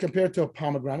Jewish people compared to a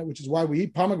pomegranate, which is why we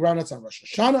eat pomegranates on Rosh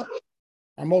Hashanah,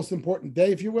 our most important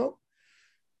day, if you will.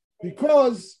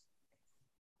 Because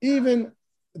even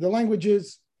the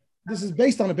languages, this is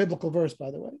based on a biblical verse,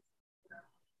 by the way.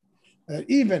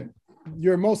 Even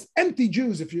your most empty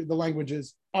Jews, the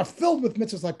languages, are filled with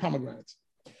mitzvahs like pomegranates.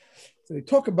 So they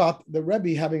talk about the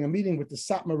Rebbe having a meeting with the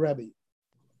Satmar Rebbe.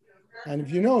 And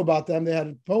if you know about them, they had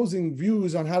opposing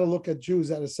views on how to look at Jews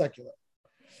that are secular.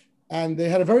 And they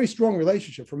had a very strong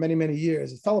relationship for many, many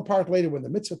years. It fell apart later when the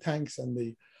mitzvah tanks and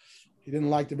he didn't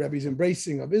like the Rebbe's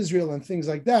embracing of Israel and things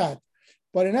like that.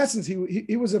 But in essence,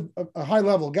 he was a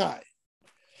high-level guy.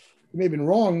 He may have been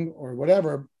wrong or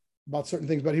whatever about certain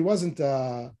things, but he wasn't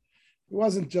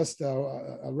just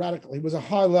a radical. He was a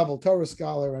high-level Torah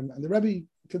scholar, and the Rebbe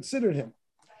considered him.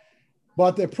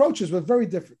 But the approaches were very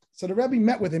different. So the Rebbe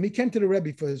met with him. He came to the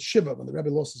Rebbe for his Shiva when the Rebbe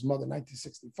lost his mother in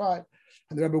 1965,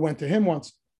 and the Rebbe went to him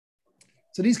once.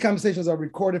 So these conversations are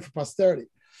recorded for posterity.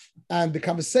 And the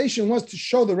conversation was to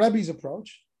show the Rebbe's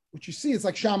approach, which you see, it's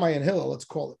like Shammai and Hillel, let's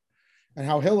call it, and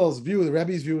how Hillel's view, the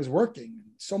Rebbe's view, is working.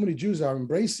 So many Jews are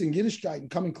embracing Yiddishkeit and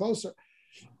coming closer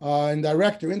in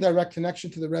direct or indirect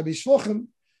connection to the Rebbe's Shluchim,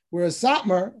 whereas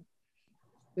Satmar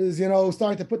is,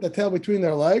 starting to put the tail between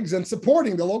their legs and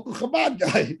supporting the local Chabad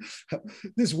guy.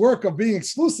 This work of being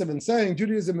exclusive and saying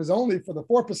Judaism is only for the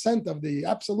 4% of the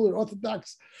absolute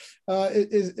Orthodox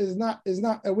is not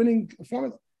a winning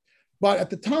formula. But at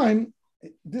the time,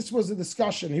 this was a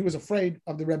discussion. He was afraid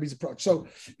of the Rebbe's approach. So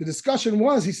the discussion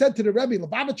was, he said to the Rebbe,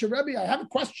 Lubavitcher Rebbe, I have a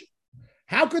question.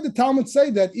 How could the Talmud say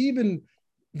that even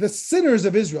the sinners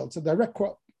of Israel, it's a direct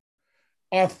quote,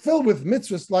 are filled with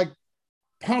mitzvahs like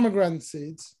pomegranate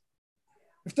seeds?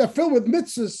 If they're filled with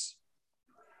mitzvahs,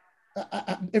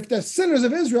 if they're sinners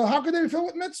of Israel, how could they be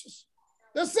filled with mitzvahs?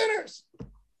 They're sinners.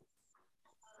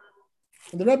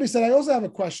 And the Rebbe said, I also have a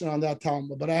question on that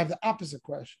Talmud, but I have the opposite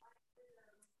question.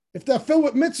 If they're filled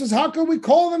with mitzvahs, how can we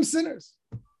call them sinners?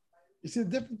 You see the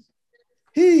difference?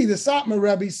 He, the Satmar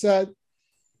Rebbe, said,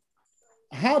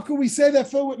 how can we say they're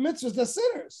filled with mitzvahs? They're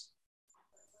sinners.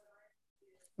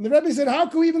 And the Rebbe said, how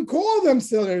can we even call them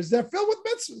sinners? They're filled with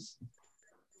mitzvahs.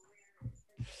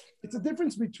 It's a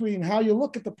difference between how you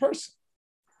look at the person.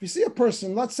 If you see a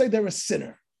person, let's say they're a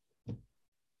sinner,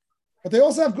 but they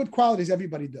also have good qualities,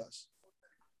 everybody does.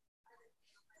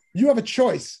 You have a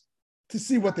choice to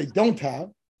see what they don't have,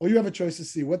 or you have a choice to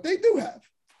see what they do have.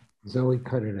 Zoe,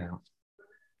 cut it out.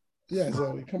 Yeah,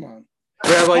 Zoe, come on.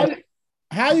 Rabbi,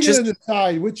 How are you going to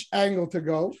decide which angle to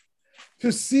go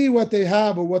to see what they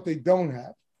have or what they don't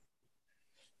have?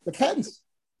 Depends.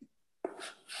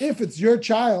 If it's your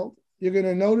child, you're going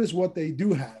to notice what they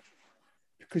do have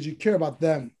because you care about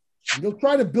them. And you'll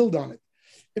try to build on it.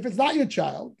 If it's not your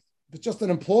child, if it's just an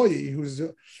employee who's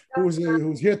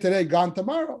here today, gone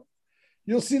tomorrow,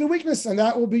 you'll see the weakness, and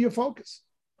that will be your focus.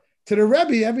 To the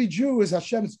Rebbe, every Jew is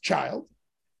Hashem's child,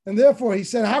 and therefore he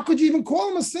said, how could you even call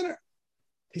him a sinner?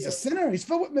 He's a sinner. He's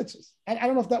filled with mitzvahs. I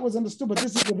don't know if that was understood, but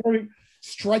this is a very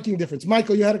striking difference.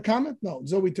 Michael, you had a comment? No,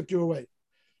 Zoe took you away.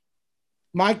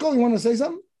 Michael, you want to say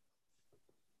something?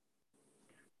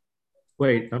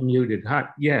 Wait, I'm muted.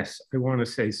 Yes, I want to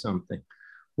say something.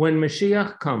 When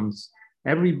Mashiach comes,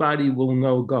 everybody will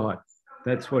know God.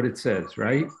 That's what it says,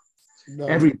 right? No.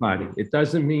 Everybody. It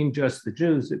doesn't mean just the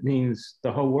Jews. It means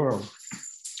the whole world.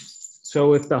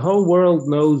 So if the whole world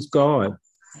knows God,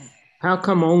 how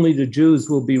come only the Jews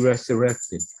will be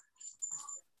resurrected?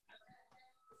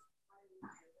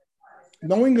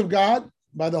 Knowing of God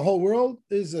by the whole world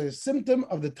is a symptom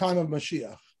of the time of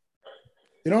Mashiach.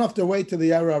 You don't have to wait to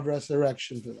the era of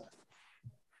resurrection for that.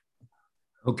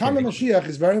 Okay. The time of Mashiach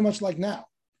is very much like now.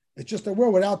 It's just a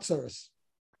world without tzuras.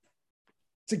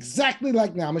 It's exactly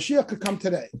like now. Mashiach could come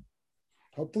today.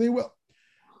 Hopefully he will.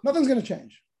 Nothing's going to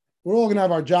change. We're all going to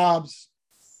have our jobs.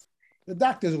 The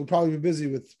doctors will probably be busy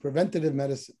with preventative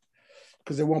medicine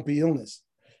because there won't be illness.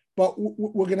 But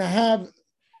we're going to have,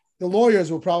 the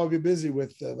lawyers will probably be busy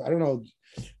with,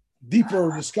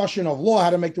 deeper discussion of law,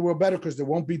 how to make the world better because there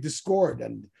won't be discord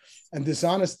and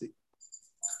dishonesty.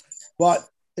 But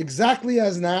exactly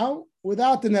as now,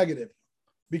 without the negative,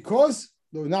 because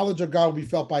the knowledge of God will be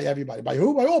felt by everybody. By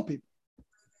who? By all people.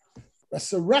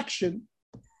 Resurrection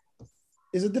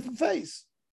is a different phase.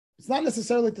 It's not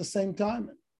necessarily at the same time.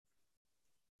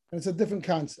 And it's a different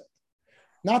concept.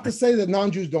 Not to say that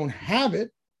non-Jews don't have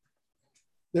it.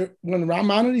 When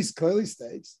Maimonides clearly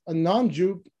states, a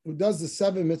non-Jew who does the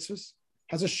 7 mitzvahs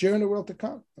has a share in the world to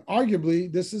come.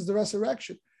 Arguably, this is the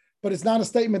resurrection. But it's not a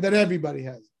statement that everybody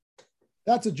has.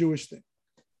 That's a Jewish thing.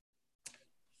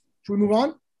 Should we move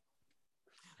on?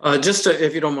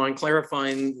 If you don't mind,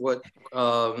 clarifying what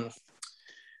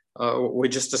we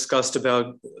just discussed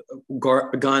about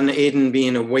Gan Eden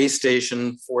being a way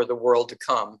station for the world to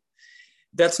come.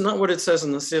 That's not what it says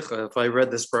in the Sikha, if I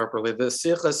read this properly. The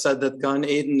Sikha said that Gan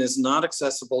Eden is not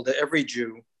accessible to every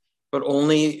Jew, but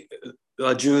only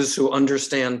Jews who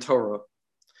understand Torah.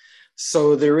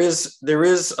 So there is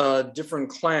a different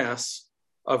class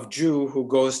of Jew who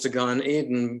goes to Gan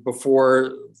Eden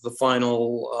before the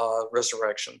final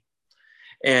resurrection.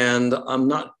 And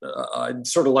I'd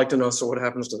sort of like to know, so what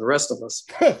happens to the rest of us?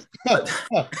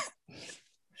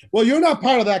 Well, you're not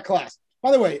part of that class.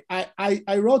 By the way,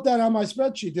 I wrote that on my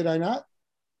spreadsheet, did I not?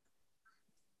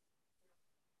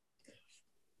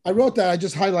 I wrote that, I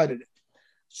just highlighted it.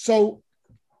 So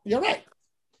you're right.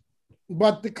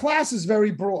 But the class is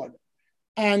very broad.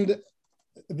 And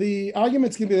the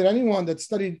arguments can be that anyone that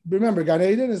studied, remember, Gan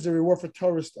Eden is the reward for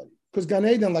Torah study. Because Gan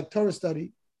Eden, like Torah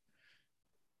study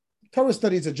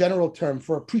is a general term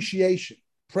for appreciation,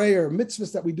 prayer,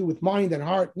 mitzvahs that we do with mind and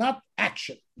heart, not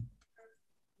action.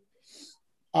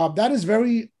 That is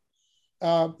very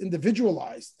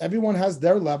individualized. Everyone has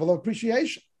their level of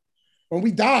appreciation. When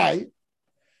we die,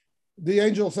 the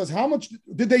angel says, how much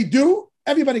did they do?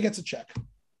 Everybody gets a check.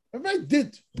 Everybody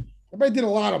did. Everybody did a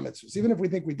lot of mitzvahs, even if we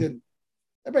think we didn't.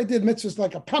 Everybody did mitzvahs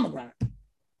like a pomegranate.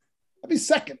 Every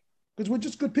second, because we're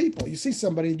just good people. You see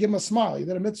somebody, you give him a smile, you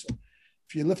did a mitzvah.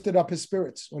 If you lifted up his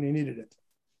spirits when he needed it.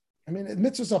 I mean,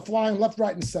 mitzvahs are flying left,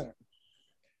 right, and center.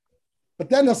 But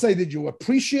then they'll say, did you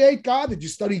appreciate God? Did you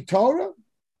study Torah?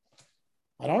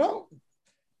 I don't know.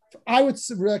 I would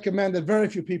recommend that very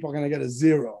few people are going to get a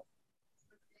 0.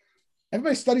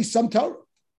 Everybody studies some Torah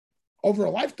over a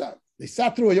lifetime. They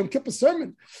sat through a Yom Kippur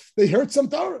sermon. They heard some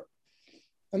Torah.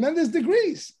 And then there's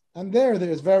degrees. And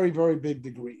there's very, very big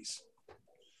degrees.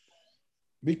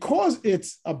 Because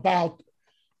it's about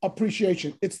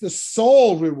appreciation. It's the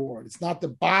soul reward. It's not the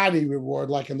body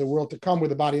reward like in the world to come where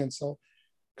the body and soul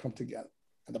come together.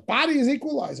 And the body is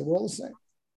equalized. We're all the same.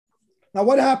 Now,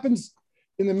 what happens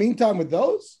in the meantime with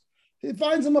those, he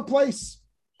finds him a place.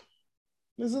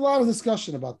 There's a lot of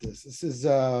discussion about this. This is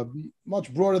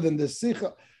much broader than this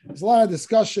Sikha. There's a lot of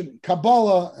discussion in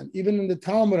Kabbalah and even in the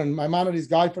Talmud and Maimonides'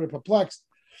 Guide for the Perplexed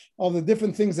of the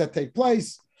different things that take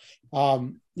place.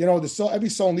 Every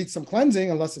soul needs some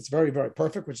cleansing unless it's very, very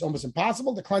perfect, which is almost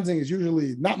impossible. The cleansing is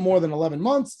usually not more than 11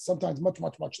 months, sometimes much,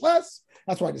 much, much less.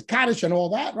 That's why there's Kaddish and all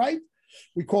that, right?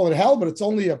 We call it hell, but it's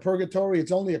only a purgatory.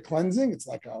 It's only a cleansing. It's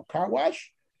like a car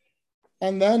wash.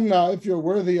 And then if you're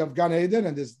worthy of Gan Eden,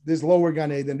 and there's lower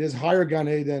Gan Eden, there's higher Gan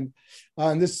Eden,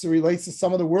 and this relates to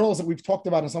some of the worlds that we've talked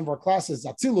about in some of our classes,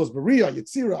 Atzilus, Beria,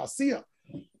 Yetzira, Asiya.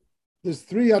 There's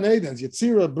 3 Gan Edens,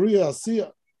 Yetzira, Beria,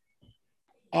 Asiya.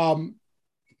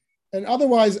 And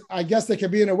otherwise, I guess they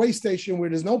could be in a way station where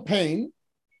there's no pain,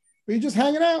 but you're just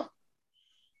hanging out.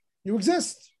 You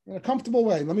exist in a comfortable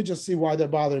way. Let me just see why they're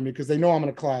bothering me, because they know I'm in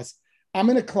a class. I'm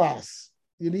in a class.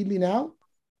 You need me now?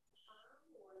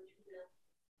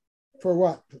 For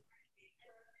what?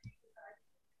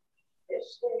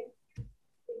 There's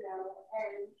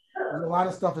a lot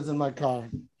of stuff is in my car.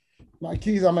 My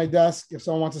keys on my desk if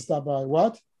someone wants to stop by.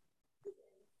 What?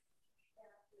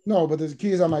 No, but there's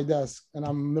keys on my desk, and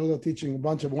I'm in the middle of teaching a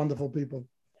bunch of wonderful people.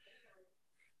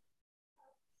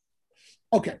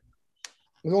 Okay.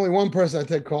 There's only one person I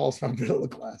take calls from the middle of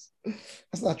the class.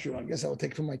 That's not true. I guess I will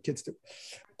take from my kids too.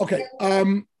 Okay.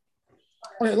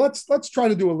 Okay, let's try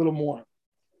to do a little more.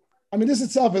 I mean, this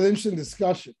itself is an interesting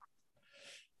discussion.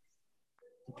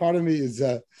 Part of me is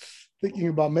thinking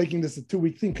about making this a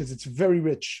 2-week thing because it's very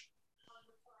rich,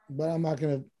 but I'm not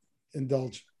going to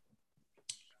indulge.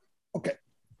 Okay,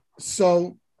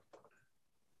 so.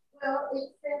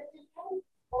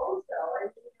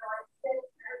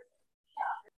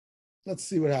 Let's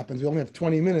see what happens. We only have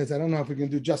 20 minutes. I don't know if we can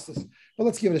do justice, but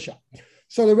let's give it a shot.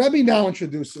 So the Rebbe now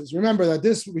introduces, remember that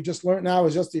this we just learned now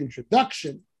is just the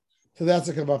introduction to the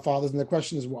ethics of our fathers, and the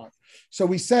question is why. So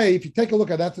we say, if you take a look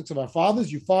at the ethics of our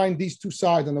fathers, you find these two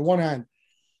sides. On the one hand,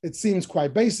 it seems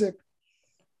quite basic.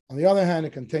 On the other hand,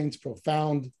 it contains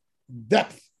profound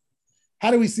depth.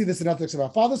 How do we see this in ethics of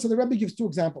our fathers? So the Rebbe gives 2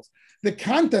 examples. The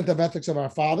content of ethics of our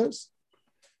fathers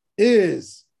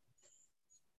is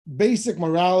basic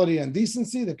morality and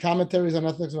decency. The commentaries on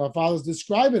ethics of our fathers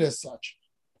describe it as such.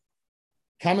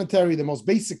 Commentary, the most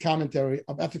basic commentary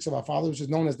of ethics of our fathers, which is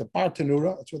known as the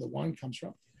Bartanura. That's where the wine comes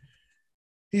from.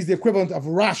 He's the equivalent of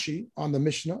Rashi on the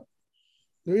Mishnah.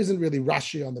 There isn't really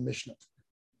Rashi on the Mishnah.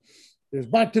 There's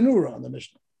Bartanura on the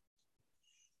Mishnah.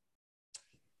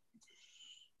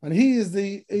 And he's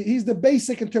the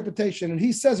basic interpretation. And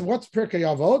he says, what's Pirkei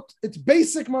Avot? It's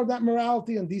basic that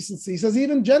morality and decency. He says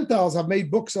even Gentiles have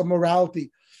made books of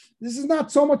morality. This is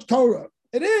not so much Torah.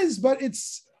 It is, but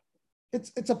it's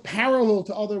a parallel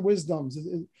to other wisdoms.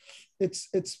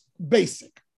 It's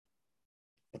basic.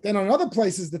 But then on other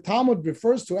places, the Talmud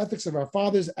refers to ethics of our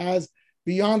fathers as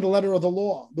beyond the letter of the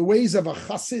law, the ways of a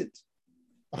chassid.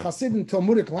 A chassid in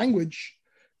Talmudic language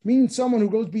means someone who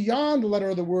goes beyond the letter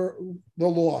of the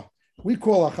law. We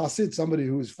call a chassid somebody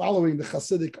who is following the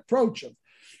chassidic approach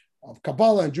of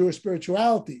Kabbalah and Jewish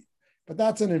spirituality. But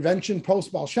that's an invention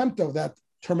post Baal Shem Tov, that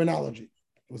terminology.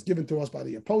 It was given to us by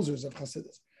the opposers of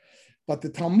Chassidus. But the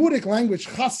Talmudic language,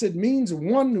 chassid, means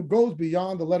one who goes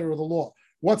beyond the letter of the law.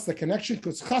 What's the connection?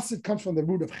 Because chassid comes from the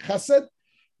root of chesed,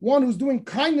 one who's doing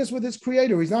kindness with his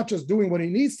creator. He's not just doing what he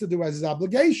needs to do as his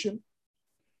obligation,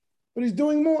 but he's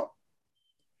doing more.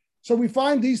 So we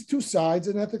find these 2 sides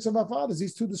in ethics of our fathers,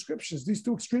 these 2 descriptions, these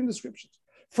 2 extreme descriptions.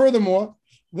 Furthermore,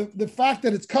 the fact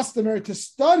that it's customary to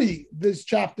study these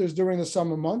chapters during the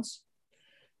summer months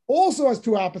also has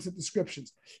 2 opposite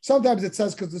descriptions. Sometimes it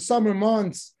says because the summer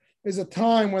months is a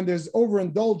time when there's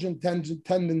overindulgent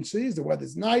tendencies, the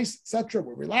weather's nice, etc.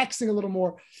 We're relaxing a little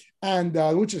more, and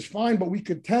which is fine, but we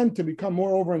could tend to become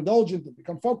more overindulgent and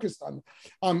become focused on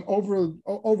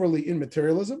overly in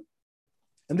materialism.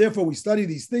 And therefore, we study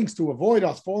these things to avoid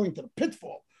us falling to the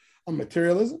pitfall of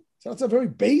materialism. So that's a very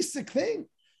basic thing.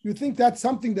 You think that's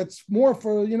something that's more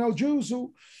for Jews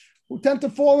who tend to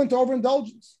fall into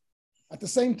overindulgence. At the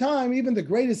same time, even the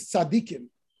greatest tzaddikim,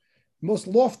 most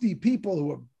lofty people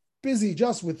who are busy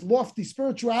just with lofty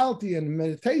spirituality and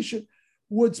meditation,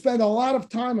 would spend a lot of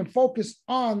time and focus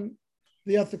on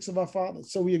the ethics of our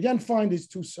fathers. So we again find these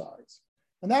 2 sides.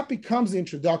 And that becomes the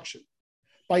introduction.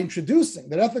 By introducing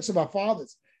that ethics of our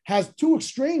fathers has 2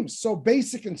 extremes, so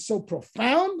basic and so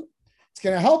profound, it's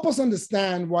going to help us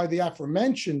understand why the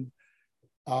aforementioned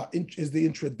is the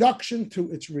introduction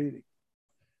to its reading.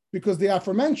 Because the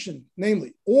aforementioned,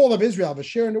 namely all of Israel, the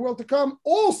share in the world to come,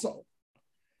 also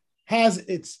has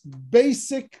its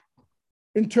basic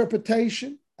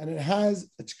interpretation and it has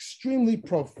extremely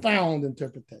profound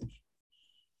interpretation.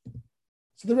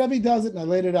 So the Rebbe does it, and I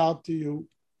laid it out to you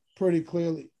pretty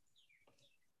clearly.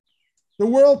 The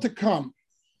world to come,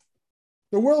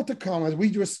 as we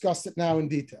discussed it now in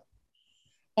detail.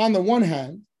 On the one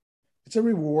hand, it's a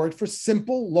reward for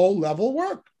simple, low-level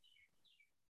work.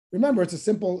 Remember,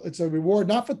 it's a reward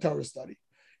not for Torah study.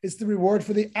 It's the reward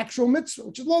for the actual mitzvah,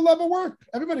 which is low-level work.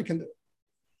 Everybody can do it.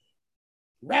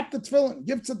 Wrap the tefillin,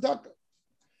 give tzedakah,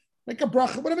 make a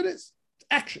bracha, whatever it is. It's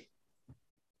action.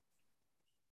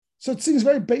 So it seems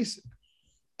very basic.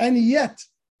 And yet,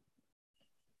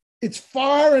 it's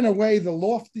far and away the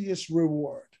loftiest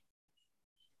reward.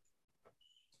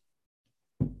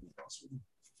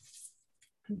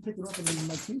 Can you take it off in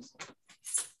my piece?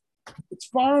 It's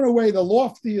far and away the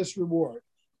loftiest reward.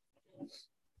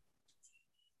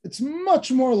 It's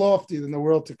much more lofty than the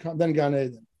world to come, than Gan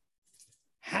Eden.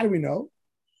 How do we know?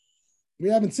 We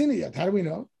haven't seen it yet. How do we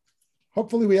know?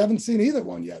 Hopefully we haven't seen either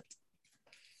one yet.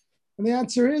 And the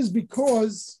answer is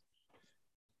because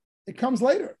it comes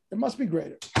later. It must be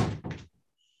greater.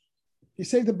 He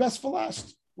saved the best for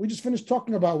last. We just finished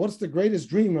talking about what's the greatest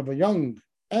dream of a young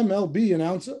MLB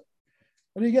announcer.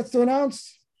 When he gets to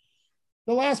announce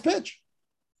the last pitch.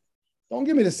 Don't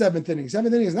give me the seventh inning.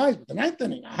 Seventh inning is nice, but the ninth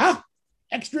inning, aha,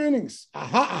 extra innings,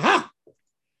 aha.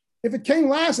 If it came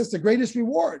last, it's the greatest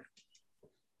reward.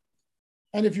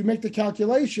 And if you make the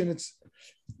calculation, it's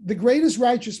the greatest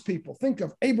righteous people. Think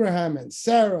of Abraham and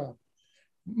Sarah,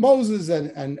 Moses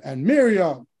and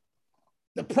Miriam,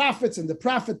 the prophets and the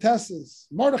prophetesses,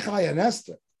 Mordechai and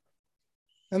Esther.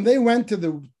 And they went to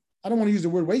the, I don't want to use the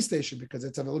word way station because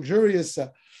it's a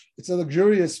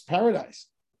luxurious paradise.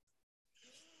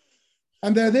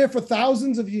 And they're there for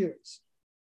thousands of years.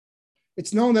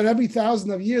 It's known that every 1,000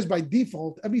 of years, by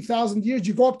default, every 1,000 years,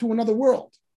 you go up to another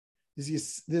world.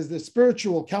 There's the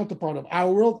spiritual counterpart of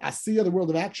our world, Asiya, the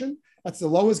world of action. That's the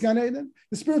lowest Gan Eden.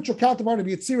 The spiritual counterpart of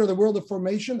Yetzirah, the world of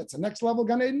formation. That's the next level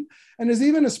Gan Eden. And there's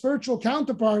even a spiritual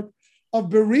counterpart of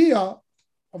Beria,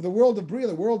 of the world of Bria,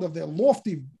 the world of the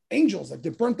lofty angels that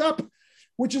get burnt up,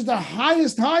 which is the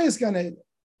highest Gan Eden.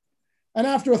 And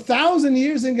after 1,000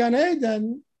 years in Gan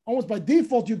Eden, almost by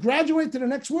default, you graduate to the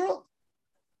next world.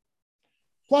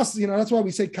 Plus, that's why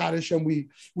we say Kaddish and we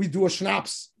do a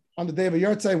schnapps on the day of a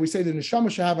Yartzeit, and we say the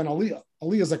neshama should have an aliyah.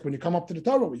 Aliyah is like when you come up to the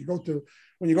Torah, when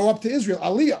you go up to Israel,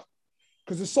 aliyah,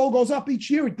 because the soul goes up each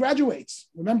year, it graduates.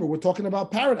 Remember, we're talking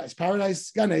about paradise. Paradise,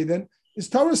 Gan Eden, is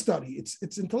Torah study.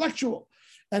 It's intellectual.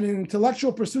 And in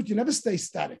intellectual pursuit, you never stay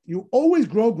static. You always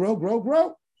grow.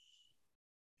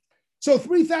 So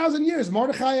 3,000 years,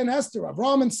 Mordechai and Esther,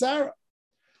 Abraham and Sarah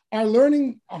are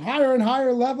learning higher and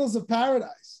higher levels of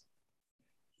paradise.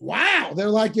 Wow, they're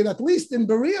like it, at least in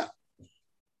Berea.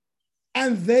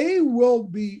 And they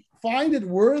will find it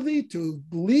worthy to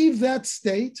leave that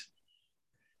state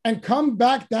and come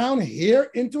back down here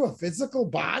into a physical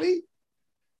body,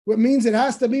 which means it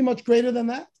has to be much greater than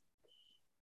that.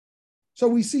 So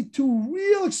we see two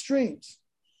real extremes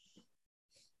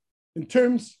in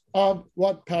terms of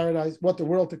what the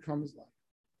world to come is like.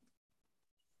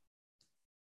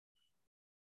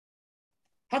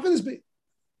 How can this be?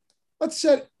 Let's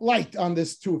shed light on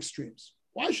these two extremes.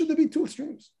 Why should there be two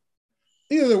extremes?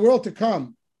 Either the world to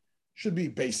come should be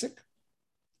basic,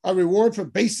 a reward for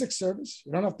basic service.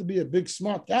 You don't have to be a big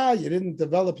smart guy. You're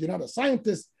not a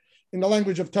scientist in the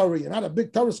language of Torah. You're not a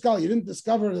big Torah scholar. You didn't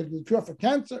discover the cure for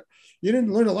cancer. You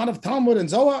didn't learn a lot of Talmud and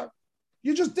Zohar.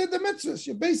 You just did the mitzvahs.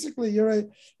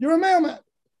 You're a mailman.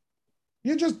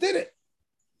 You just did it.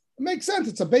 It makes sense.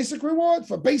 It's a basic reward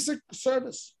for basic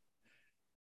service.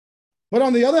 But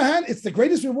on the other hand, it's the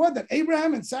greatest reward that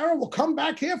Abraham and Sarah will come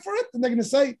back here for it. And they're going to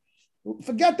say,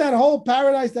 forget that whole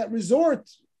paradise, that resort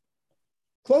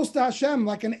close to Hashem,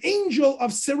 like an angel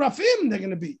of seraphim they're going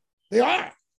to be. They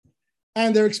are.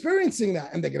 And they're experiencing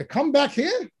that. And they're going to come back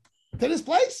here to this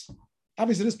place.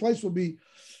 Obviously, this place will be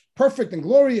perfect and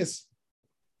glorious.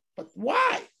 But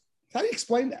why? How do you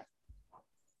explain that?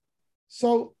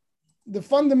 So the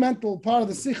fundamental part of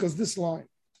the sikh is this line.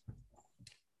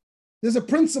 There's a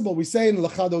principle we say in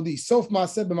L'chadodi, Sof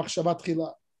Maaseh b'machshavat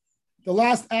chila. The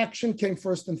last action came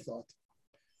first in thought.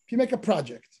 If you make a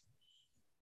project,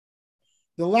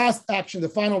 the last action, the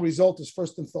final result is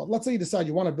first in thought. Let's say you decide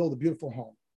you want to build a beautiful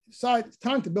home. You decide it's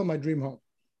time to build my dream home.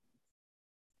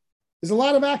 There's a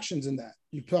lot of actions in that.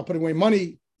 You put away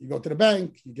money, you go to the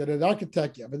bank, you get an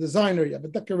architect, you have a designer, you have a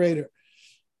decorator,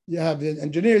 you have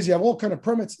engineers, you have all kinds of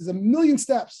permits. There's a million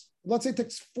steps. Let's say it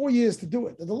takes 4 years to do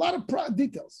it. There's a lot of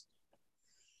details.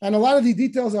 And a lot of the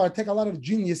details take a lot of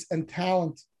genius and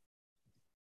talent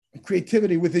and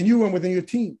creativity within you and within your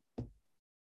team,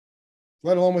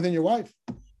 let alone within your wife.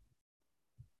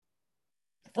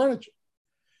 furniture.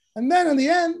 And then in the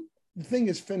end, the thing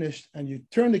is finished and you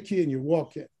turn the key and you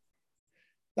walk in.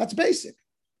 That's basic.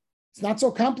 It's not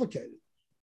so complicated.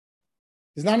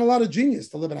 There's not a lot of genius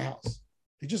to live in a house.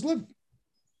 You just live.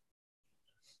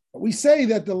 But we say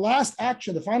that the last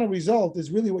action, the final result,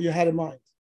 is really what you had in mind.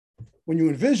 When you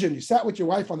envision, you sat with your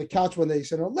wife on the couch one day, you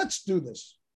said, oh, let's do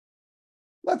this.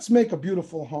 Let's make a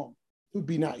beautiful home. It would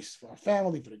be nice for our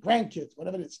family, for the grandkids,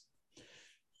 whatever it is.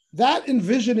 That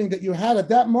envisioning that you had at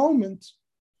that moment,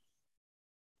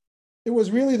 it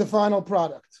was really the final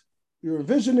product. You're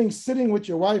envisioning sitting with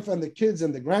your wife and the kids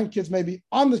and the grandkids, maybe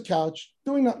on the couch,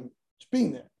 doing nothing, just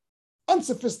being there,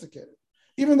 unsophisticated.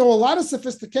 Even though a lot of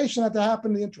sophistication had to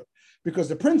happen in the intro, because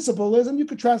the principle is, and you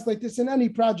could translate this in any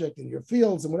project in your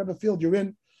fields and whatever field you're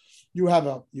in, you have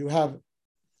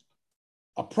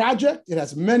a project. It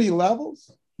has many levels.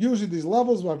 Usually these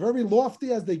levels are very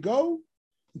lofty as they go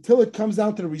until it comes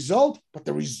down to the result, but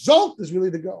the result is really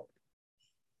the goal.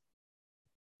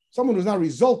 Someone who's not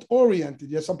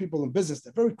result-oriented, some people in business,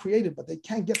 they're very creative, but they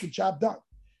can't get the job done.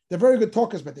 They're very good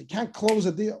talkers, but they can't close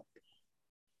a deal.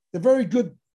 They're very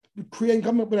good creating,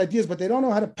 coming up with ideas, but they don't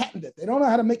know how to patent it. They don't know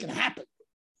how to make it happen.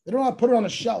 They don't know how to put it on a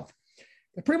shelf.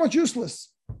 They're pretty much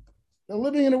useless. They're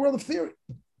living in a world of theory.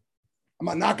 I'm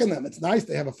not knocking them. It's nice.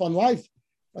 They have a fun life,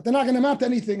 but they're not going to amount to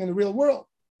anything in the real world.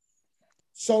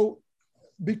 So,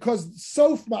 because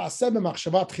Sof Ma'aseh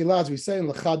B'Machshavat Tchila, as we say in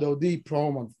L'cha Dodi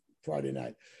Prom on Friday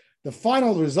night, the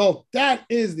final result, that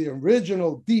is the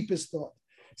original, deepest thought.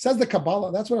 Says the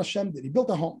Kabbalah, that's what Hashem did. He built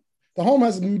a home. The home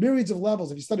has myriads of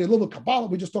levels. If you study a little bit Kabbalah,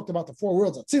 we just talked about the four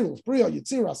worlds, Atzilus, Bria,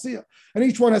 Yitzir, Asiya, and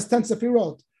each one has 10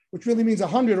 Sefirot, which really means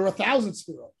 100 or 1,000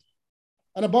 Sefirot.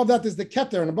 And above that is the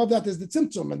Keter, and above that is the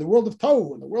Tzimtzum, and the world of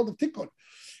Tohu, and the world of Tikkun,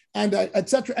 and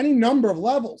etc. Any number of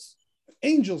levels,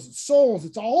 angels and souls,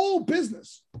 it's a whole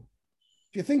business. If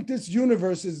you think this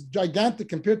universe is gigantic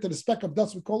compared to the speck of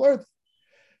dust we call Earth,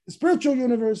 the spiritual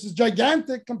universe is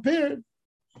gigantic compared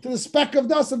to the speck of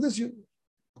dust of this universe.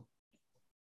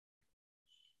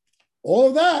 All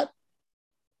of that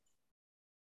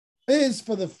is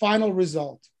for the final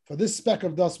result, for this speck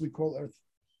of dust we call Earth.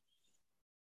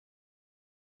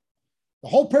 The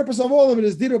whole purpose of all of it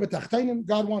is Dira B'Tachtainim.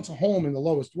 God wants a home in the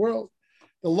lowest world.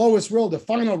 The lowest world, the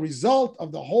final result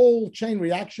of the whole chain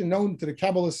reaction known to the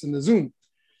Kabbalists in the Zoom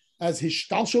as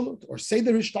Hishtalshalut, or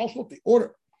Seder Hishtalshalut, the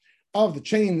order of the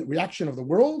chain reaction of the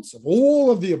worlds, of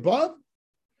all of the above.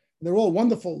 They're all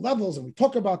wonderful levels, and we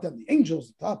talk about them, the angels,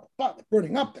 the top, they're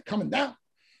burning up, they're coming down,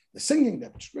 the singing,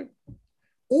 they're screaming.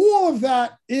 All of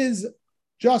that is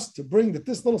just to bring that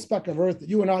this little speck of earth, that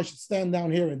you and I should stand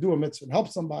down here and do a mitzvah and help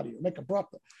somebody, or make a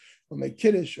bracha, or make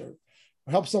kiddush, or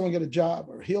help someone get a job,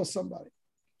 or heal somebody.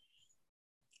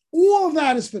 All of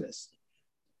that is for this.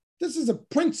 This is a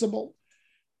principle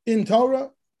in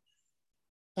Torah.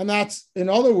 And that's, in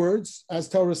other words, as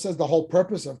Torah says, the whole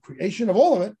purpose of creation of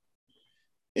all of it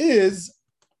is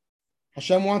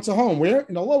Hashem wants a home. Where?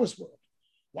 In the lowest world.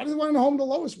 Why does he want a home in the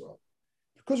lowest world?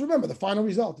 Because remember, the final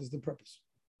result is the purpose.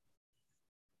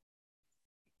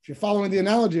 If you're following the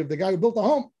analogy of the guy who built the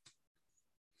home,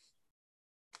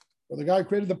 or the guy who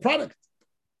created the product,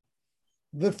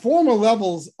 the former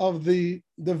levels of the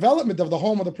development of the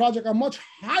home or the project are much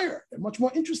higher and much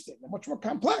more interesting and much more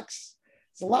complex.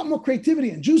 It's a lot more creativity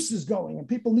and juices going, and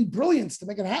people need brilliance to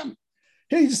make it happen.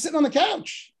 Here, you're just sitting on the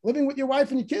couch, living with your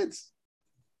wife and your kids.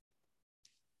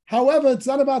 However, it's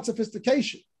not about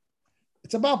sophistication.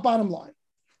 It's about bottom line.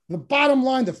 The bottom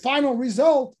line, the final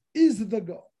result is the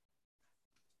goal.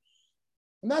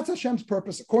 And that's Hashem's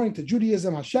purpose. According to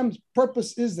Judaism, Hashem's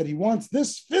purpose is that he wants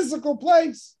this physical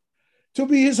place to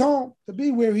be his home, to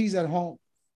be where he's at home,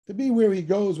 to be where he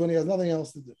goes when he has nothing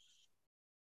else to do.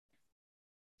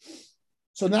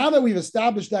 So now that we've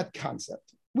established that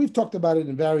concept, we've talked about it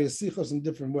in various sichos in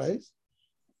different ways.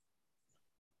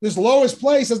 This lowest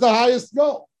place is the highest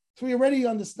goal. So we already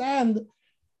understand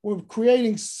we're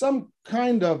creating some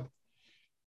kind of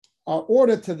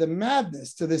order to the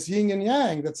madness, to this yin and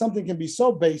yang, that something can be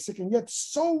so basic and yet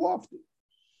so lofty.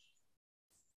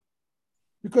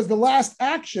 Because the last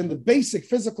action, the basic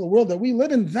physical world that we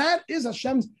live in, that is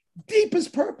Hashem's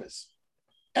deepest purpose.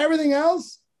 Everything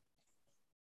else,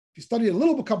 if you study a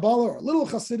little bit Kabbalah or a little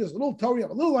Chassidus, a little Torah,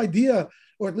 a little idea,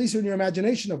 or at least in your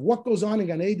imagination of what goes on in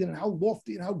Gan Eden and how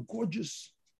lofty and how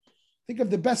gorgeous. Think of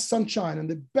the best sunshine and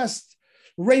the best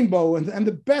rainbow and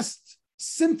the best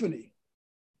symphony.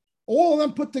 All of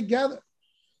them put together.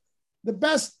 The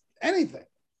best anything.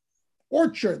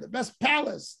 Orchard, the best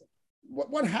palace,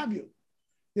 what have you.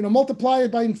 Multiply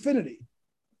it by infinity.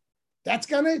 That's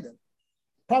Gan Eden.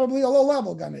 Probably a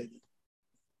low-level Gan Eden.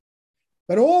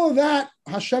 But all of that,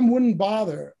 Hashem wouldn't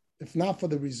bother if not for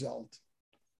the result.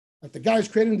 Like the guy's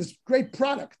creating this great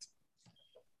product.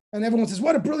 And everyone says,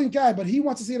 what a brilliant guy, but he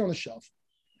wants to see it on the shelf.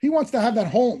 He wants to have that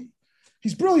home.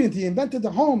 He's brilliant. He invented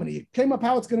the home and he came up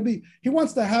how it's going to be. He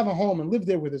wants to have a home and live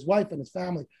there with his wife and his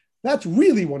family. That's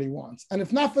really what he wants. And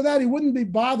if not for that, he wouldn't be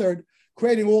bothered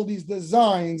creating all these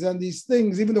designs and these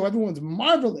things, even though everyone's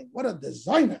marveling. What a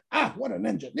designer. Ah, what an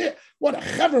engineer. What a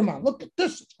Heverman. Look at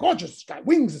this. It's gorgeous. It's got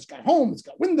wings. It's got home. It's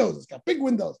got windows. It's got big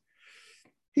windows.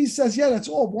 He says, yeah, that's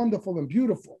all wonderful and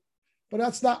beautiful, but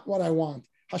that's not what I want.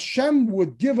 Hashem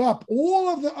would give up all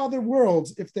of the other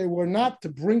worlds if they were not to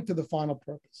bring to the final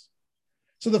purpose.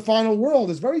 So the final world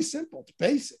is very simple. It's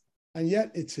basic, and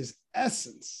yet it's his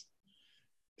essence.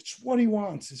 It's what he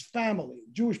wants, his family.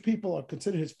 Jewish people are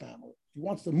considered his family. He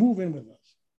wants to move in with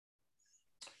us.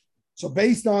 So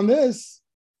based on this,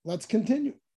 let's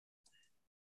continue.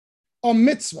 A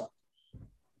mitzvah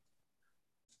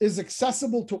is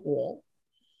accessible to all.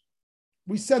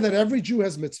 We said that every Jew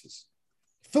has mitzvahs,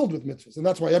 filled with mitzvahs, and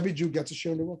that's why every Jew gets a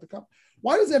share in the world to come.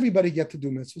 Why does everybody get to do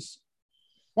mitzvahs?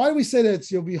 Why do we say that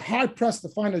you'll be hard-pressed to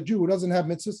find a Jew who doesn't have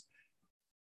mitzvahs,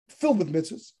 filled with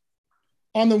mitzvahs?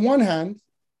 On the one hand,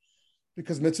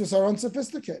 because mitzvahs are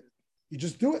unsophisticated. You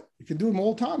just do it. You can do them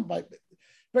all the time,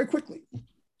 very quickly.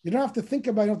 You don't have to think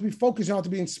about it. You don't have to be focused. You don't have to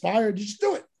be inspired. You just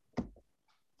do it.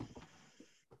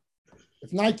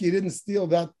 If Nike didn't steal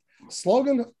that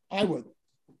slogan, I would.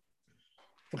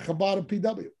 For Chabad and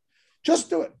PW. Just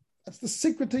do it. That's the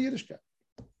secret to Yiddishkeit.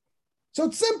 So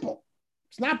it's simple.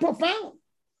 It's not profound.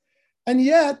 And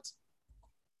yet,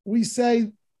 we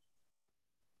say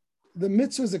the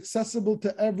mitzvah is accessible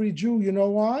to every Jew. You know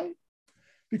why?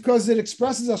 Because it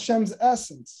expresses Hashem's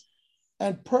essence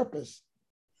and purpose.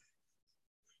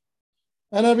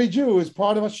 And every Jew is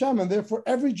part of Hashem, and therefore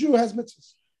every Jew has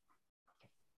mitzvahs.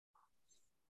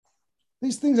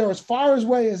 These things are as far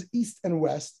away as east and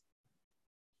west.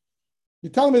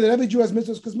 You're telling me that every Jew has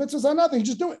mitzvahs because mitzvahs are nothing. You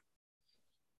just do it.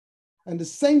 And the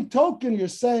same token, you're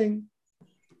saying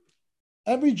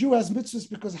every Jew has mitzvahs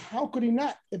because how could he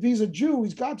not? If he's a Jew,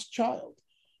 he's God's child.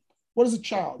 What is a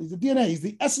child? He's the DNA. He's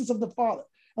the essence of the Father.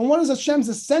 And what is Hashem's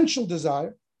essential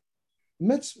desire?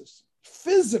 Mitzvahs.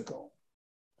 Physical.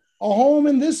 A home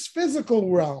in this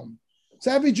physical realm.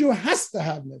 So every Jew has to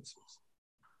have mitzvahs.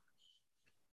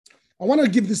 I want to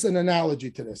give this an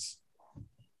analogy to this.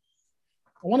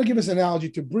 I want to give this analogy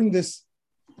to bring this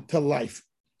to life.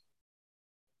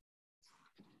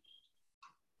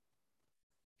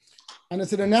 And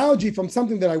it's an analogy from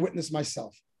something that I witnessed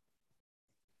myself.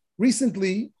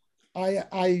 Recently, it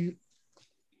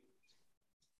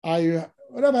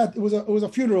was a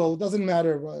funeral. It doesn't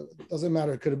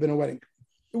matter. It could have been a wedding.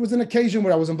 It was an occasion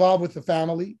where I was involved with the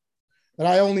family, and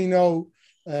I only know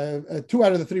 2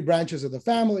 out of the 3 branches of the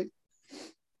family.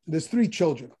 There's 3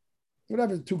 children,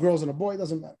 whatever, 2 girls and a boy,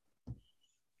 doesn't matter.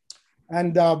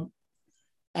 And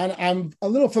I'm a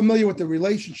little familiar with the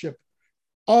relationship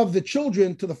of the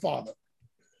children to the father.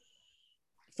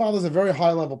 The father's a very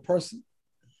high-level person,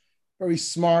 very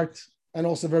smart, and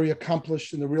also very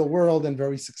accomplished in the real world and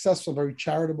very successful, very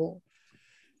charitable.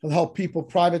 He'll help people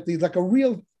privately, like a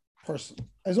real person.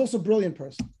 He's also a brilliant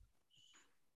person.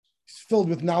 He's filled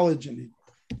with knowledge and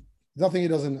nothing he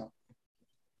doesn't know.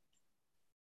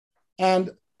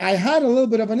 And I had a little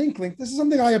bit of an inkling. This is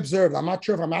something I observed. I'm not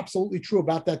sure if I'm absolutely true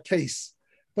about that case,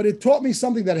 but it taught me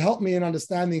something that helped me in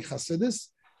understanding Hasidus,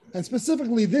 and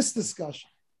specifically this discussion.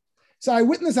 So I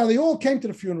witnessed how they all came to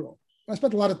the funeral. I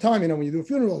spent a lot of time, when you do a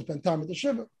funeral, I spend time at the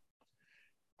shiva.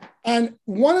 And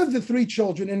one of the 3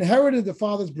 children inherited the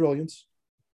father's brilliance.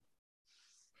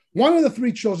 One of the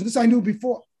 3 children, this I knew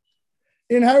before,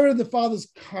 inherited the father's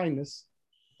kindness,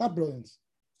 not brilliance.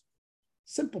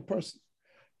 Simple person,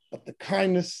 but the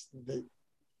kindness, the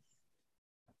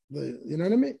you know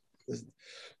what I mean?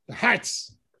 The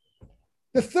hearts.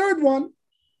 The 3rd one,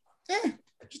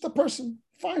 just a person,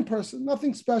 fine person,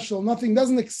 nothing special,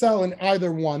 doesn't excel in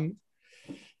either one.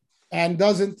 And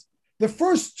the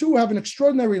first 2 have an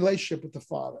extraordinary relationship with the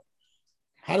father.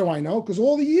 How do I know? Because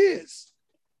all the years,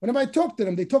 whenever I talk to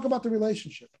them, they talk about the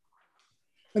relationship.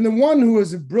 And the one who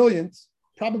is brilliant,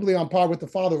 probably on par with the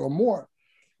father or more,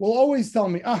 will always tell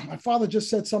me, my father just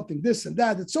said something, this and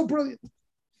that. It's so brilliant.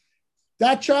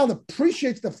 That child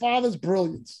appreciates the father's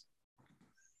brilliance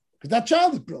because that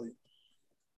child is brilliant.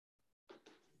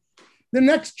 The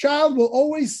next child will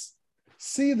always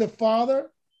see the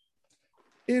father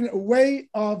in a way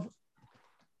of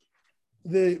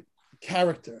the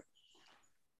character,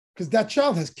 because that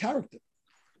child has character.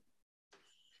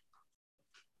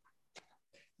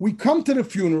 We come to the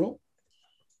funeral.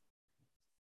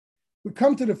 It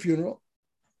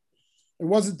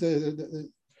wasn't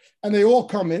and they all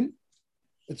come in.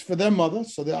 It's for their mother,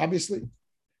 so they're obviously,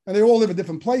 and they all live in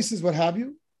different places, what have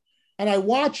you. And I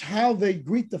watch how they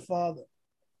greet the father.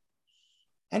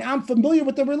 And I'm familiar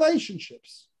with the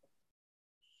relationships.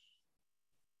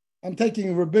 I'm taking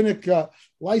a rabbinic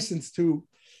license to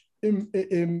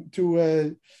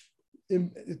build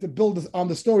on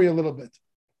the story a little bit.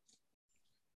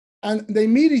 And they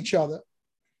meet each other.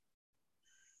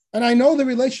 And I know the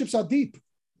relationships are deep.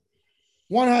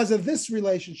 One has this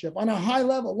relationship on a high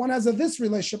level. One has this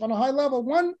relationship on a high level.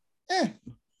 One,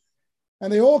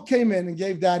 And they all came in and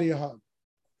gave Daddy a hug.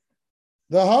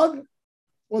 The hug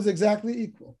was exactly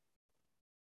equal.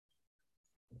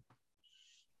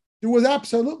 There was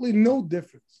absolutely no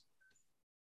difference.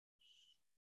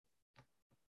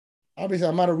 Obviously,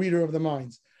 I'm not a reader of the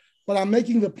minds, but I'm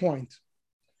making the point.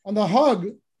 On the hug,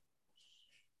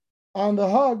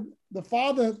 the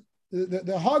father,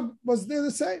 the hug was there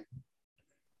the same.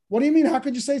 What do you mean? How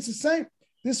could you say it's the same?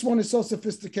 This one is so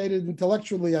sophisticated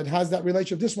intellectually and has that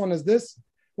relationship. This one is this.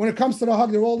 When it comes to the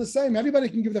hug, they're all the same. Everybody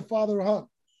can give their father a hug.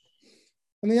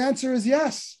 And the answer is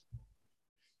yes.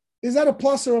 Is that a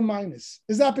plus or a minus?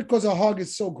 Is that because a hug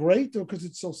is so great or because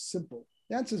it's so simple?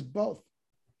 The answer is both.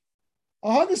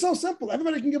 A hug is so simple.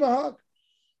 Everybody can give a hug.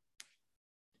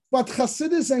 But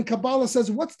Chassidus and Kabbalah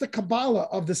says, what's the Kabbalah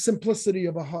of the simplicity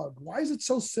of a hug? Why is it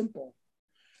so simple?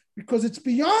 Because it's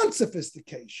beyond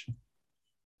sophistication.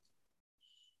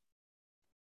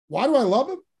 Why do I love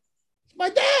him? It's my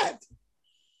dad.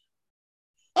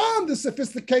 On the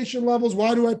sophistication levels,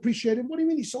 why do I appreciate him? What do you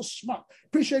mean he's so smart?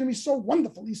 Appreciate him, he's so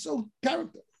wonderful, he's so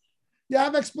character. You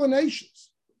have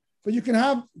explanations, but you can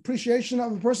have appreciation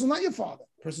of a person, not your father.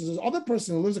 There's other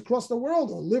person who lives across the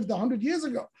world or lived 100 years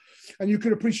ago, and you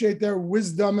could appreciate their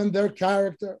wisdom and their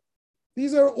character.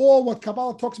 These are all what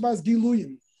Kabbalah talks about as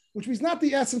giluyim, which means not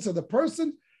the essence of the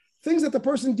person, things that the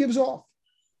person gives off.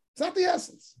 It's not the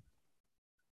essence.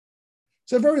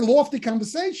 It's a very lofty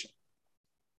conversation.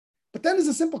 But then there's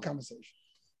a simple conversation.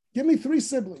 Give me 3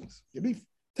 siblings. Give me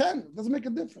 10. It doesn't make a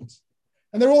difference.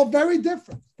 And they're all very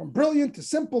different, from brilliant to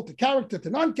simple to character to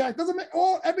non-character. Doesn't make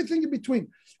everything in between.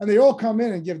 And they all come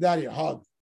in and give Daddy a hug.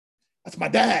 That's my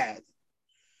dad.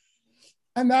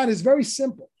 And that is very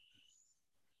simple.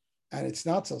 And it's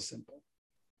not so simple.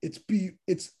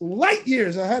 It's light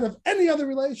years ahead of any other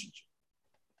relationship.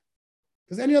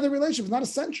 Because any other relationship is not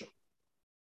essential.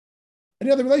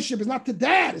 Any other relationship is not to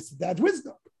dad. It's to dad's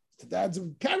wisdom. It's to dad's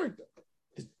character,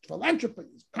 his philanthropy,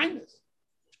 his kindness,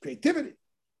 his creativity.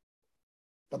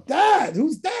 But dad,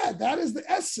 who's dad? That is the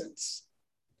essence.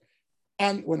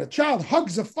 And when a child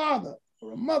hugs a father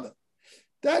or a mother,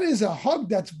 that is a hug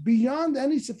that's beyond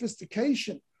any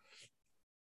sophistication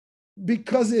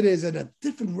because it is in a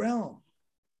different realm.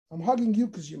 I'm hugging you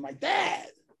because you're my dad.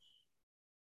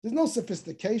 There's no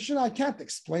sophistication. I can't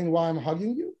explain why I'm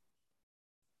hugging you.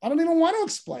 I don't even want to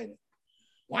explain it.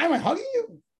 Why am I hugging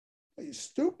you? Are you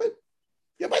stupid?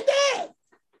 You're my dad.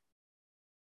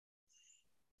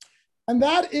 And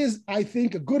that is, I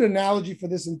think, a good analogy for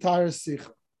this entire sikha.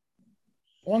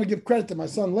 I want to give credit to my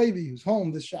son Levi, who's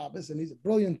home this Shabbos, and he's a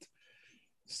brilliant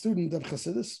student of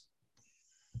Chassidus,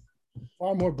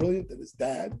 far more brilliant than his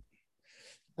dad.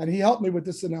 And he helped me with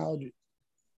this analogy.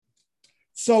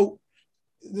 So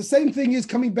the same thing is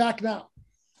coming back now,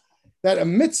 that a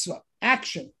mitzvah,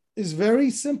 action, is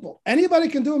very simple. Anybody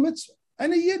can do a mitzvah.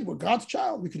 Any yid, we're God's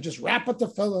child. We can just wrap a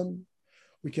tefillin.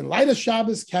 We can light a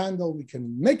Shabbos candle. We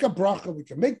can make a bracha. We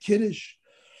can make kiddush.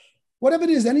 Whatever it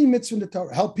is, any mitzvah in the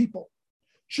Torah, help people.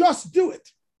 Just do it.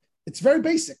 It's very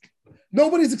basic.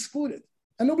 Nobody's excluded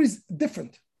and nobody's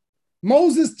different.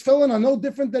 Moses' tefillin are no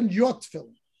different than your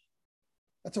tefillin.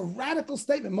 That's a radical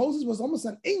statement. Moses was almost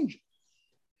an angel.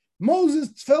 Moses'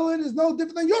 tefillin is no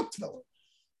different than your tefillin.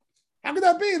 How could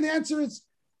that be? And the answer is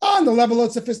on the level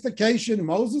of sophistication,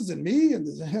 Moses and me.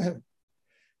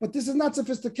 But this is not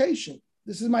sophistication.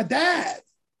 This is my dad.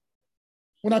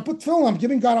 When I put tefillin, I'm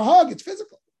giving God a hug. It's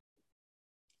physical.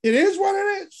 It is what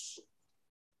it is.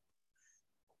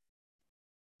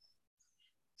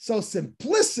 So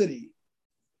simplicity,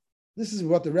 this is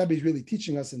what the Rebbe is really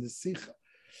teaching us in the Sikha.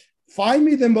 Find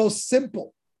me the most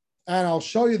simple, and I'll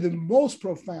show you the most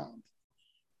profound,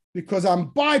 because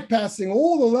I'm bypassing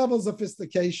all the levels of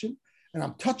sophistication, and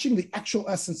I'm touching the actual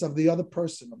essence of the other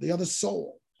person, of the other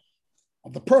soul,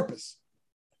 of the purpose.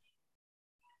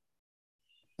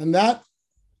 And that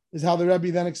is how the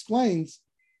Rebbe then explains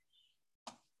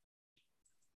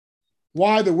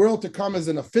why the world to come is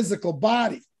in a physical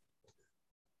body.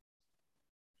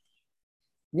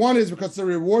 One is because it's a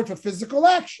reward for physical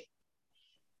action.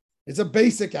 It's a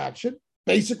basic action,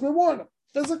 basic reward,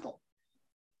 physical.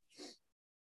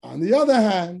 On the other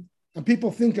hand, And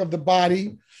people think of the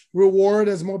body reward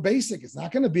as more basic. It's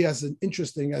not going to be as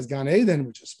interesting as Gan Eden,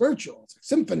 which is spiritual. It's like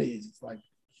symphonies. It's like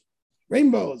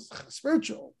rainbows,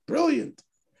 spiritual, brilliant.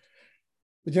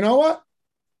 But you know what?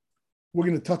 We're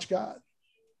going to touch God.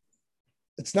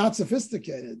 It's not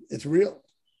sophisticated. It's real.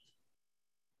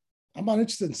 I'm not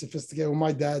interested in sophisticated when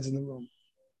my dad's in the room.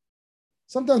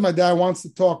 Sometimes my dad wants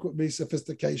to talk with me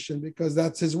sophistication because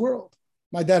that's his world.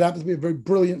 My dad happens to be a very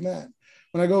brilliant man.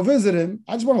 When I go visit him,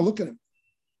 I just want to look at him.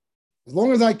 As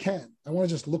long as I can, I want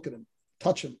to just look at him,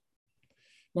 touch him.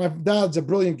 My dad's a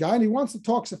brilliant guy and he wants to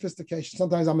talk sophistication.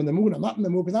 Sometimes I'm in the mood. I'm not in the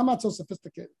mood because I'm not so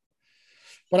sophisticated.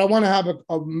 But I want to have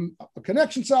a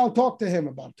connection, so I'll talk to him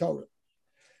about Torah.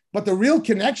 But the real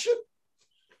connection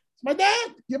is my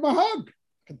dad. Give him a hug.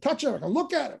 I can touch him. I can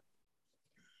look at him.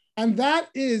 And that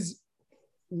is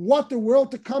what the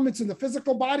world to come. It's in the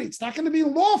physical body. It's not going to be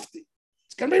lofty.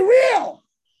 It's going to be real.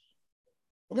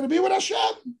 We're going to be with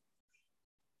Hashem.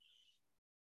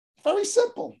 Very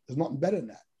simple. There's nothing better than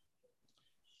that.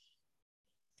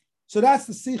 So that's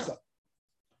the Sikha.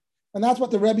 And that's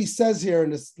what the Rebbe says here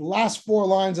in this last 4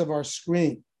 lines of our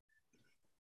screen.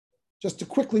 Just to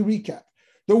quickly recap.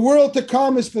 The world to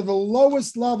come is for the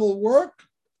lowest level work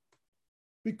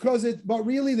but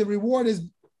really the reward is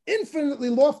infinitely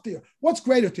loftier. What's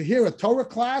greater, to hear a Torah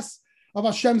class of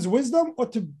Hashem's wisdom or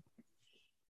to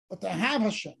have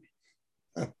Hashem?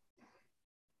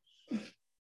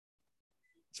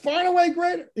 It's far and away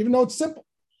greater, even though it's simple.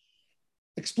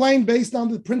 Explained based on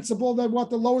the principle that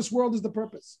what the lowest world is the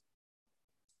purpose.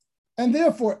 And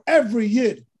therefore, every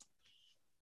Yid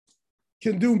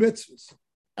can do mitzvahs.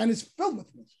 And it's filled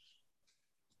with mitzvahs.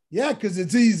 Yeah, because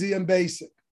it's easy and basic.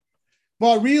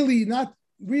 But really, not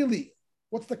really.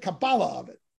 What's the Kabbalah of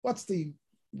it? What's the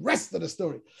rest of the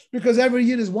story? Because every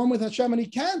Yid is one with Hashem, and he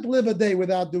can't live a day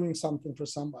without doing something for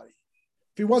somebody.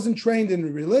 If he wasn't trained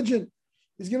in religion,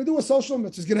 he's going to do a social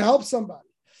mitzvah. He's going to help somebody.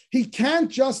 He can't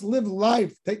just live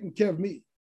life taking care of me.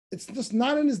 It's just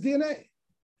not in his DNA.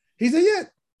 He's a Yid.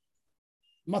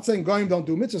 I'm not saying Goyim don't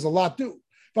do mitzvahs, a lot do.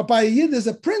 But by a Yid, there's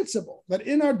a principle that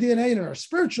in our DNA, in our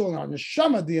spiritual and our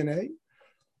neshama DNA,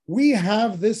 we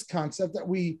have this concept that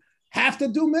we have to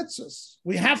do mitzvahs.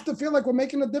 We have to feel like we're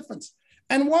making a difference.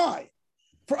 And why?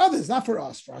 For others, not for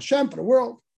us, for Hashem, for the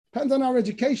world. Depends on our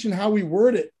education, how we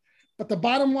word it. But the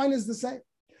bottom line is the same.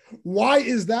 Why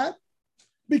is that?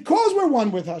 Because we're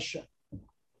one with Hashem.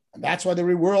 And that's why the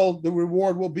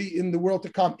reward will be in the world to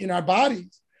come, in our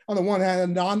bodies. On the one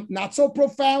hand, not so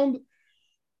profound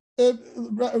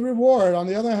reward. On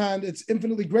the other hand, it's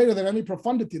infinitely greater than any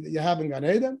profundity that you have in Gan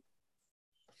Eden.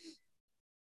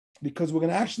 Because we're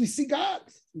going to actually see God.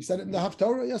 We said it in the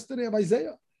Haftorah yesterday of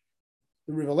Isaiah.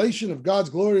 The revelation of God's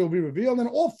glory will be revealed, and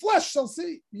all flesh shall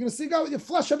see. You're going to see God with your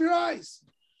flesh of your eyes,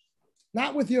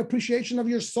 not with your appreciation of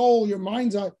your soul, your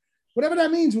mind's eye. Whatever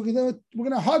that means, we're going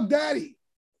to hug Daddy,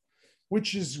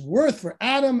 which is worth for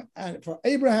Adam and for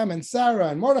Abraham and Sarah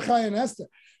and Mordechai and Esther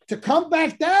to come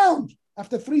back down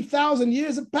after 3,000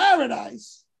 years of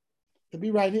paradise to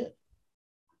be right here.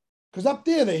 Because up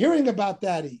there, they're hearing about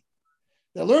Daddy.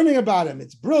 They're learning about him.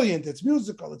 It's brilliant. It's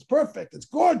musical. It's perfect. It's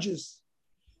gorgeous.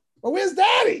 But where's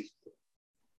Daddy?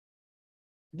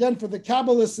 Again, for the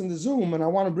Kabbalists in the Zoom, and I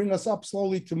want to bring us up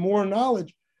slowly to more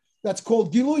knowledge, that's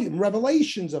called Giluyim,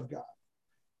 revelations of God.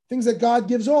 Things that God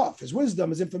gives off, his wisdom,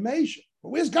 his information. But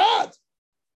where's God?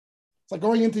 It's like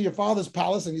going into your father's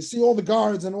palace and you see all the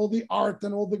guards and all the art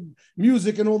and all the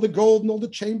music and all the gold and all the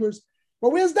chambers.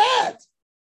 But where's Dad?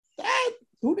 Dad?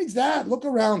 Who needs Dad? Look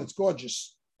around. It's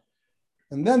gorgeous.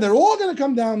 And then they're all going to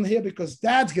come down here because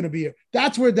Dad's going to be here.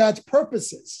 That's where Dad's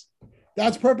purpose is.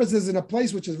 Dad's purpose is in a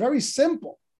place which is very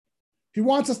simple. He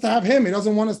wants us to have him. He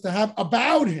doesn't want us to have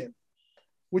about him,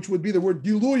 which would be the word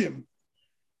Giluyim,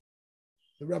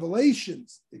 the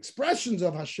revelations, the expressions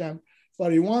of Hashem,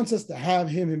 but he wants us to have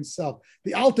him himself.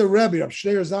 The Alter Rebbe of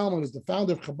Shneir Zalman is the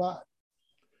founder of Chabad,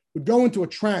 would go into a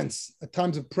trance at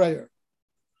times of prayer.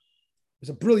 He was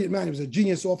a brilliant man. He was a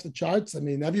genius off the charts. I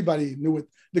mean, everybody knew it.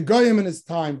 The Goyim in his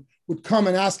time would come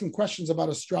and ask him questions about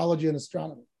astrology and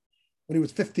astronomy when he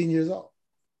was 15 years old.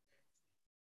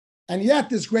 And yet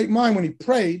this great mind, when he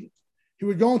prayed, he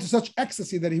would go into such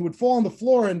ecstasy that he would fall on the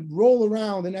floor and roll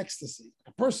around in ecstasy.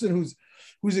 A person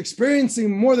who's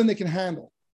experiencing more than they can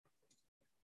handle,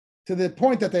 to the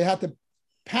point that they had to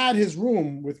pad his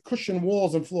room with cushioned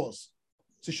walls and floors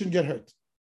so he shouldn't get hurt.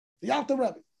 The Alter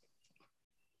Rebbe.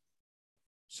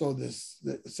 So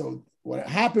what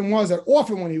happened was that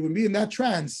often when he would be in that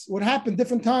trance, it would happen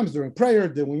different times during prayer,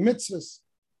 doing mitzvahs.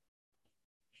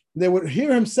 They would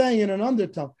hear him saying in an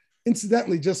undertone.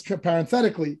 Incidentally, just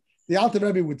parenthetically, the Alter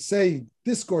Rebbe would say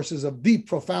discourses of deep,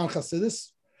 profound chassidus,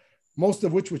 most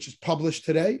of which is published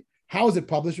today. How is it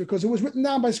published? Because it was written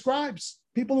down by scribes,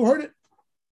 people who heard it,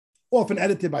 often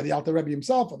edited by the Alter Rebbe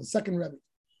himself or the second Rebbe.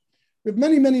 We have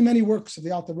many, many, many works of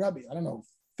the Alter Rebbe. I don't know,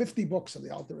 50 books of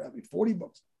the Alter Rebbe, 40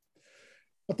 books.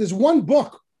 But there's one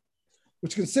book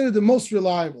which is considered the most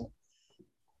reliable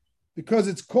because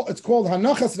it's called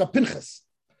Hanachas Rav Pinchas,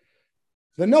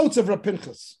 the notes of Rav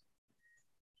Pinchas.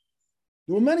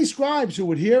 There were many scribes who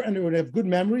would hear and who would have good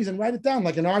memories and write it down,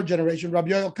 like in our generation, Rabbi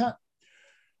Yoel Khan.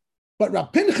 But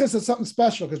Rav Pinchas is something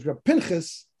special because Rav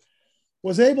Pinchas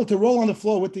was able to roll on the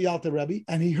floor with the Alter Rebbe,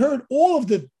 and he heard all of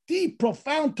the deep,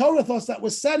 profound Torah thoughts that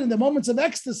was said in the moments of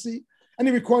ecstasy, and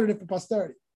he recorded it for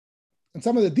posterity. And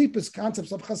some of the deepest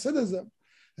concepts of Hasidism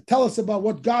that tell us about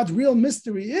what God's real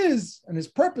mystery is and his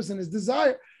purpose and his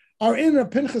desire are in Rav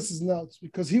Pinchas's notes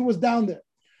because he was down there.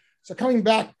 So coming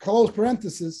back, close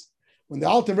parenthesis, when the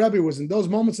Alter Rebbe was in those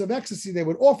moments of ecstasy, they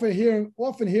would often hear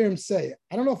him say,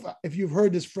 I don't know if you've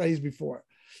heard this phrase before,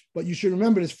 but you should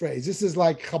remember this phrase. This is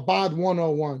like Chabad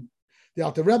 101. The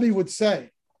Alter Rebbe would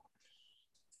say,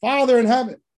 Father in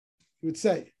heaven, he would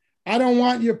say, I don't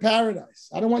want your paradise.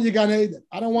 I don't want your Gan Eden.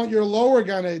 I don't want your lower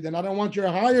Gan Eden. I don't want your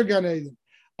higher Gan Eden.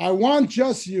 I want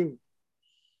just you.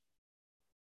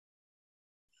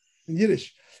 In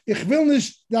Yiddish, ich will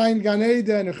nicht dein Gan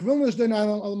Eden, ich will nicht dein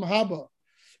Olam Haba.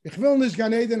 Ich will nicht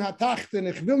Gan Eden hatachten,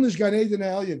 ich will nicht Gan Eden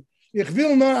ha'elyon. Ich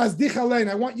will nur as dich allein.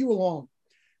 I want you alone.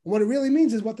 And what it really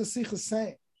means is what the Sikh is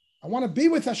saying. I want to be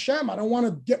with Hashem. I don't want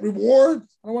to get reward.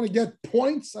 I don't want to get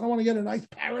points. I don't want to get a nice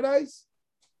paradise.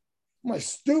 Am I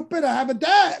stupid? I have a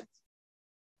dad.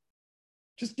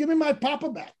 Just give me my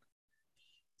papa back.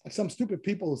 Like some stupid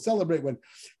people who celebrate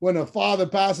when a father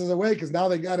passes away because now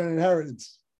they got an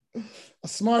inheritance. A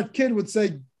smart kid would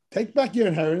say, take back your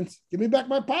inheritance. Give me back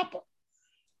my papa.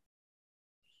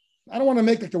 I don't want to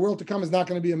make like the world to come is not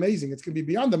going to be amazing. It's going to be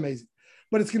beyond amazing.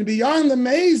 But it's going to be beyond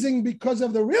amazing because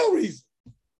of the real reason.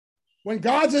 When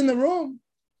God's in the room,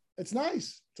 it's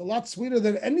nice. It's a lot sweeter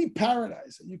than any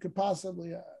paradise that you could possibly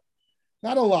have.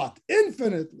 Not a lot,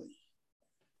 infinitely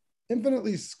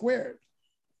squared.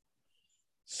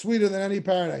 Sweeter than any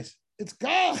paradise. It's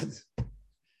God.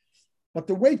 But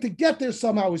the way to get there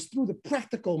somehow is through the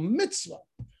practical mitzvah,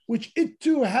 which it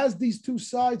too has these two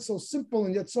sides, so simple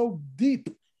and yet so deep.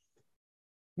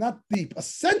 Not deep,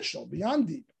 essential, beyond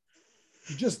deep.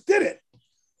 You just did it.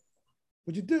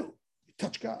 What'd you do? You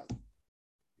touched God.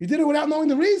 You did it without knowing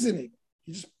the reasoning.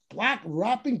 You just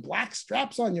wrapping black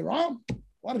straps on your arm. A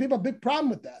lot of people have a big problem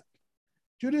with that.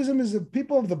 Judaism is the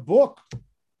people of the book.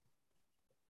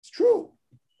 It's true.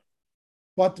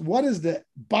 But what is the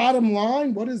bottom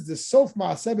line? What is the sof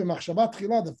ma'aseh b'machshavat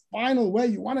tchila? The final way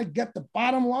you want to get the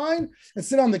bottom line and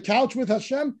sit on the couch with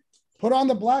Hashem? Put on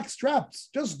the black straps.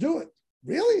 Just do it.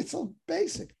 Really? It's so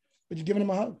basic. But you're giving him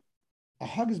a hug. A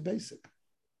hug is basic.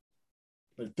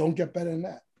 But don't get better than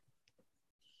that.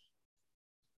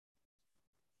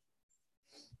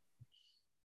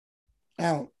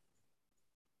 Alan.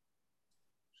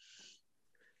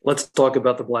 Let's talk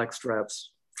about the black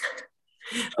straps.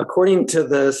 According to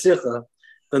the Sikha,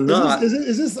 the knot...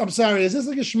 Is this, I'm sorry, is this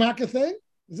like a Shmaka thing?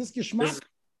 Is this Geshmak?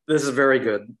 This is very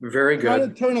good. Very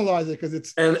good. Try to internalize it because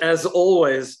it's... And as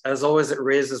always, it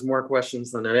raises more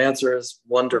questions than it answers.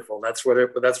 Wonderful. That's where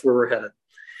we're headed.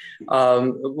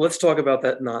 Let's talk about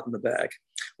that knot in the back.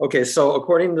 Okay, so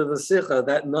according to the Sikha,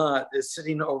 that knot is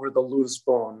sitting over the loose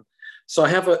bone. So I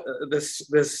have this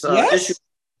yes? issue.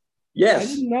 Yes. I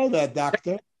didn't know that,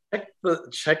 doctor.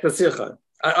 Check the Sikha.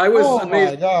 I was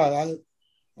amazed. My God,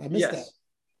 I missed that.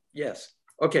 Yes.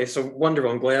 Okay, so wonderful.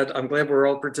 I'm glad we're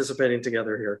all participating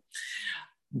together here.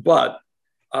 But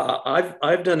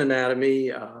I've done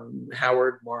anatomy.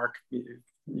 Howard, Mark,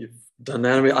 you've done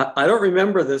anatomy. I don't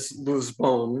remember this loose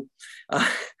bone.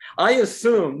 I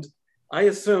assumed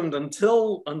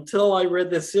until I read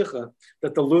this Sikha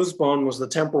that the loose bone was the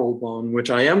temporal bone,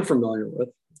 which I am familiar with.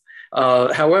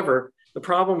 However, the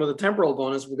problem with the temporal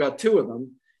bone is we've got two of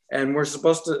them, and we're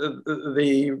supposed to,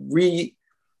 the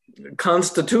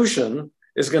reconstitution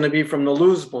is going to be from the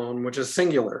loose bone, which is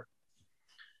singular.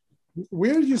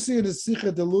 Where did you see in the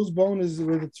Sikha the loose bone is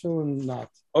where the tefillin knot?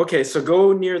 Okay, so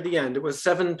go near the end. It was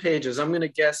 7 pages. I'm going to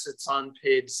guess it's on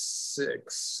page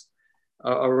 6,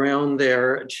 around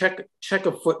there. Check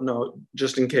a footnote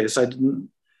just in case I didn't.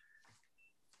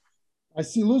 I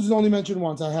see loose is only mentioned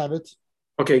once. I have it.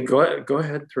 Okay, go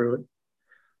ahead through it.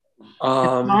 It's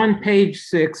on page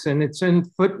 6 and it's in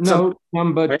footnote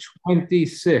number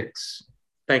 26.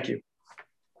 Thank you.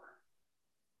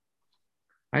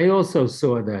 I also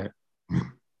saw that.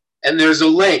 And there's a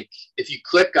link. If you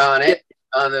click on it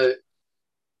on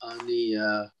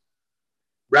the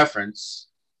reference,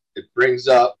 it brings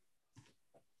up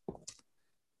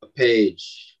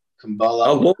page?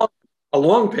 Kabbalah. A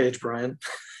long page, Brian.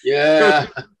 Yeah.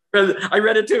 I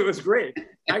read it too. It was great.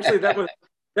 Actually, that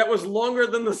was longer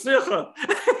than the Sikha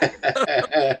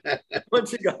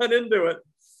once you got into it.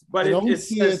 But I don't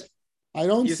see it. I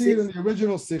don't see it in the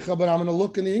original Sikha, but I'm going to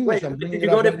look in the English. Wait, did you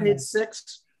go to page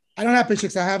 6? I don't have page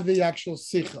 6. I have the actual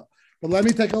Sikha. But let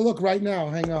me take a look right now.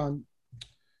 Hang on.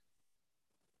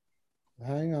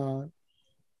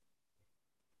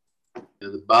 At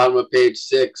the bottom of page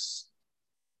 6,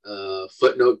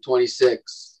 footnote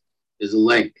 26 is a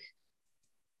link.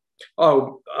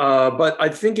 Oh, but I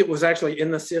think it was actually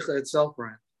in the Sikha itself,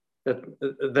 Brian,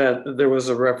 that there was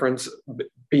a reference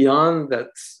beyond that.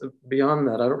 I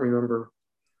don't remember.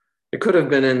 It could have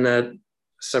been in that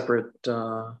separate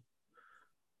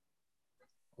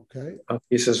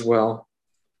piece as well.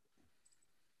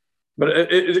 But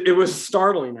it was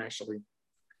startling, actually,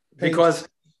 because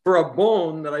for a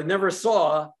bone that I never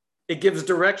saw, it gives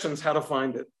directions how to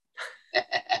find it.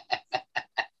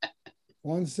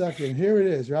 1 second. Here it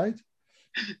is, right?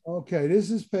 Okay,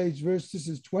 this is this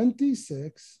is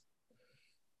 26.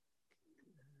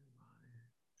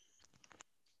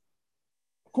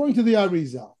 According to the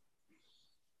Arizal.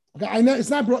 Okay, I know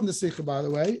it's not brought in the Sikha, by the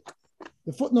way.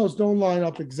 The footnotes don't line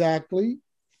up exactly.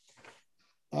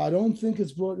 I don't think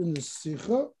it's brought in the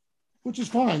Sikha, which is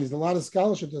fine. There's a lot of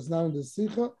scholarship that's not in the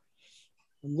Sikha.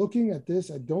 I'm looking at this.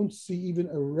 I don't see even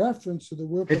a reference to the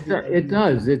work of the It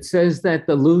does. It says that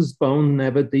the loose bone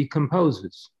never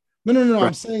decomposes. No. Right.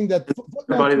 I'm saying that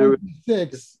footnote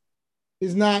 26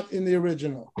 is not in the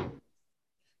original.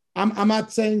 I'm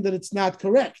not saying that it's not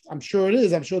correct. I'm sure it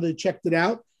is. I'm sure they checked it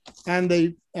out and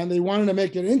they wanted to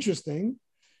make it interesting.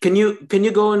 Can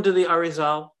you go into the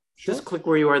Arizal? Sure. Just click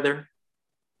where you are there.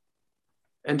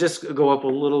 And just go up a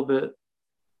little bit.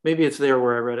 Maybe it's there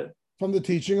where I read it. From the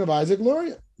teaching of Isaac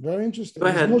Luria. Very interesting. Go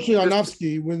ahead. Moshe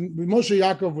Yanofsky, when Moshe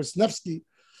Yaakov Wisniewski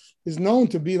is known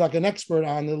to be like an expert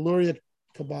on the Luria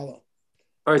Kabbalah.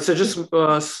 All right, so just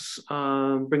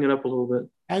bring it up a little bit.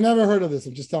 I never heard of this.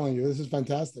 I'm just telling you. This is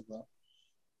fantastic, though.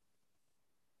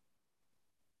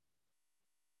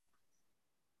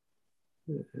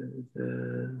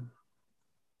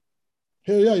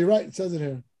 Here, yeah, you're right. It says it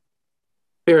here.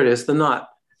 Here it is, the knot.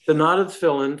 The knot of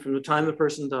tefillin from the time the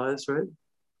person dies, right?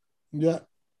 Yeah.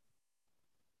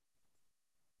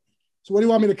 So what do you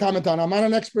want me to comment on? I'm not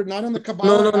an expert, not in the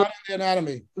Kabbalah, not in the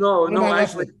anatomy. No,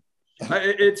 actually,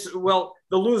 the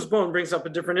loose bone brings up a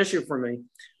different issue for me,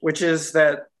 which is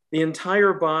that the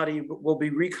entire body will be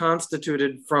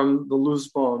reconstituted from the loose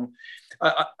bone.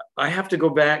 I have to go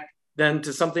back then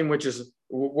to something which is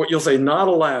what you'll say not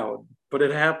allowed, but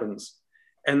it happens,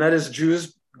 and that is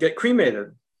Jews get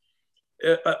cremated.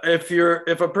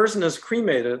 If a person is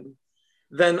cremated,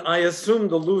 then I assume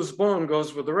the loose bone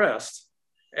goes with the rest,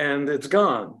 and it's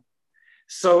gone.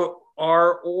 So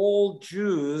are all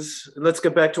Jews? Let's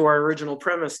get back to our original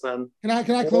premise then. Can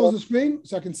I close the screen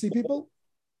so I can see people?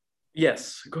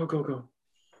 Yes, go.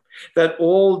 That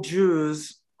all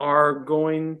Jews are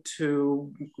going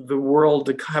to the world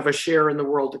to have a share in the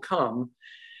world to come.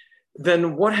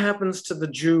 Then what happens to the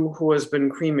Jew who has been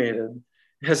cremated?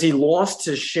 Has he lost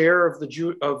his share of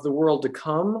the world to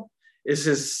come? Is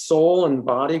his soul and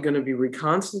body going to be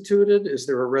reconstituted? Is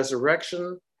there a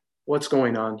resurrection? What's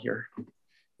going on here?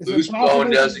 Loose bone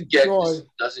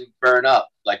doesn't burn up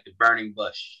like the burning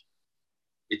bush.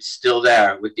 It's still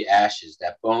there with the ashes.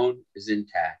 That bone is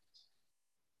intact.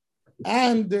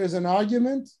 And there's an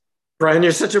argument. Brian,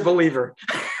 you're such a believer.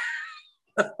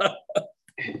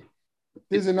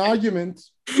 There's an argument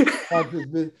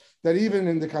that even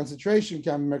in the concentration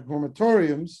camp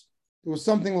crematoriums, there was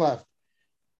something left.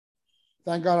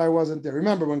 Thank God I wasn't there.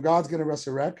 Remember, when God's going to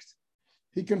resurrect,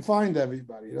 he can find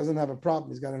everybody. He doesn't have a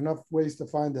problem. He's got enough ways to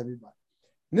find everybody.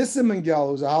 Nissim Mengel,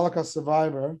 who's a Holocaust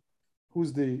survivor,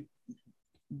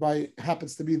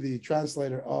 happens to be the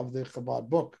translator of the Chabad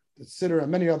book, the Siddur,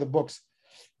 and many other books.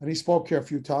 And he spoke here a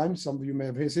few times. Some of you may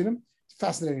have seen him.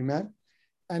 Fascinating man.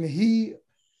 And he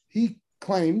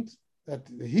claimed that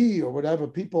he or whatever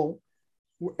people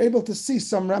were able to see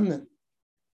some remnant.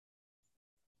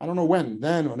 I don't know when,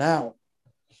 then or now.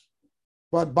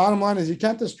 But bottom line is you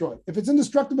can't destroy it. If it's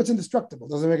indestructible, it's indestructible.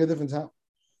 Doesn't make a difference how.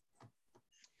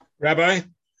 Rabbi?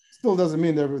 Still doesn't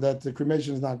mean that the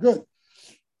cremation is not good.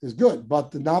 It's good,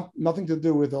 but nothing to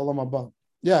do with Olam Haba.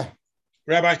 Yeah.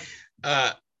 Rabbi,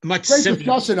 much great simpler.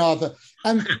 discussion, Arthur.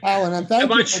 And Alan, and thank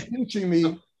you for teaching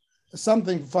me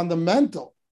something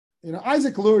fundamental. You know,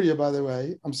 Isaac Luria, by the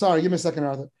way, I'm sorry, give me a second,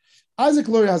 Arthur. Isaac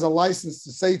Luria has a license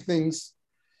to say things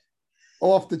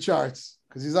off the charts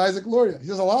because he's Isaac Luria. He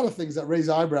does a lot of things that raise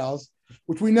eyebrows,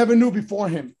 which we never knew before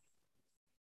him.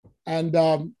 And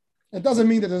It doesn't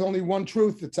mean that there's only one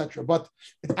truth, etc. But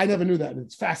I never knew that.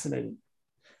 It's fascinating.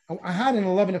 I had an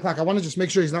 11 o'clock. I want to just make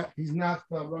sure he's not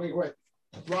running away.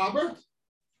 Robert?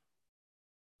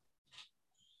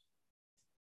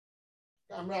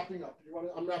 I'm wrapping up.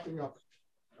 I'm wrapping up.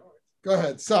 Go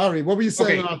ahead. Sorry. What were you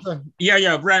saying, Okay. Arthur?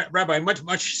 Yeah. Rabbi,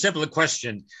 much simpler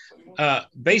question.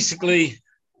 Basically,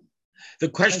 the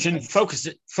question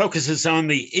focuses on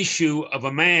the issue of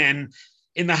a man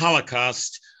in the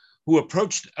Holocaust who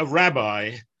approached a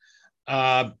rabbi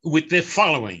with the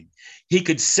following. He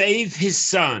could save his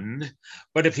son,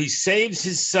 but if he saves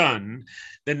his son,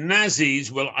 the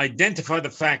Nazis will identify the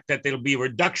fact that there'll be a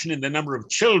reduction in the number of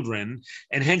children,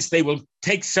 and hence they will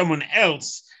take someone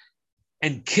else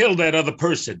and kill that other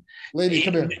person. Lady,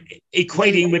 come here.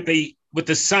 Equating with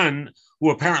the son who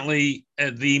apparently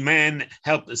the man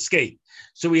helped escape.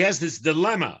 So he has this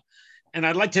dilemma, and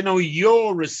I'd like to know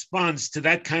your response to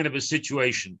that kind of a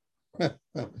situation.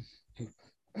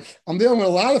 I'm dealing with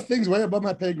a lot of things way above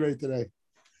my pay grade today.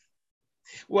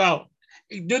 Well,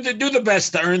 do the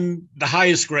best to earn the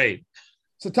highest grade.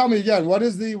 So tell me again, what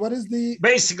is the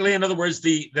basically, in other words,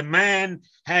 the man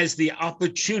has the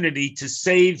opportunity to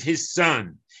save his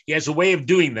son. He has a way of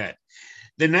doing that.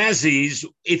 The Nazis,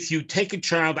 if you take a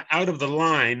child out of the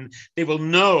line, they will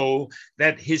know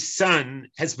that his son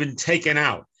has been taken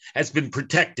out, has been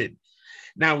protected.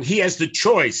 Now he has the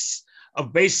choice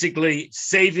of basically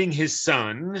saving his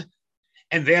son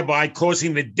and thereby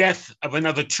causing the death of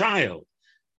another child.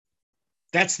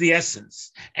 That's the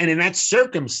essence. And in that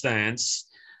circumstance,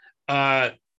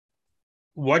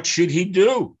 what should he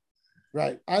do?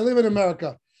 Right. I live in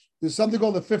America. There's something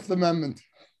called the Fifth Amendment.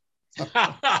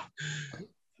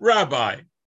 Rabbi. I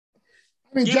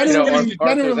mean,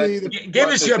 generally, give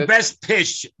us your best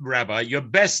pitch, Rabbi, your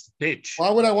best pitch.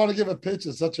 Why would I want to give a pitch?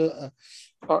 It's such a...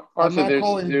 Arthur, I'm not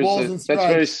calling balls and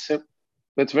strikes.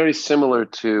 That's very similar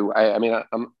to, I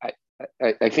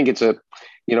think it's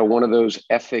one of those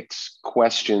ethics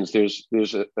questions. There's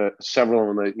several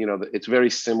of them, it's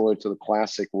very similar to the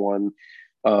classic one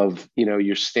of,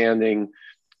 you're standing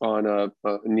on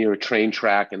near a train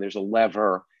track and there's a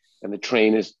lever and the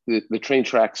train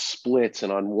track splits,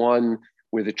 and on one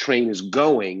where the train is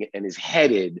going and is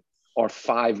headed are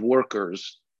 5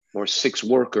 workers or 6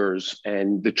 workers,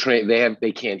 and the train,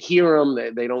 they can't hear them.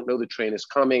 They don't know the train is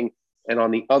coming. And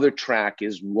on the other track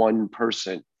is 1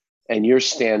 person. And you're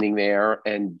standing there,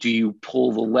 and do you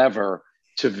pull the lever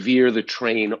to veer the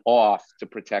train off to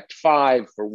protect 5 for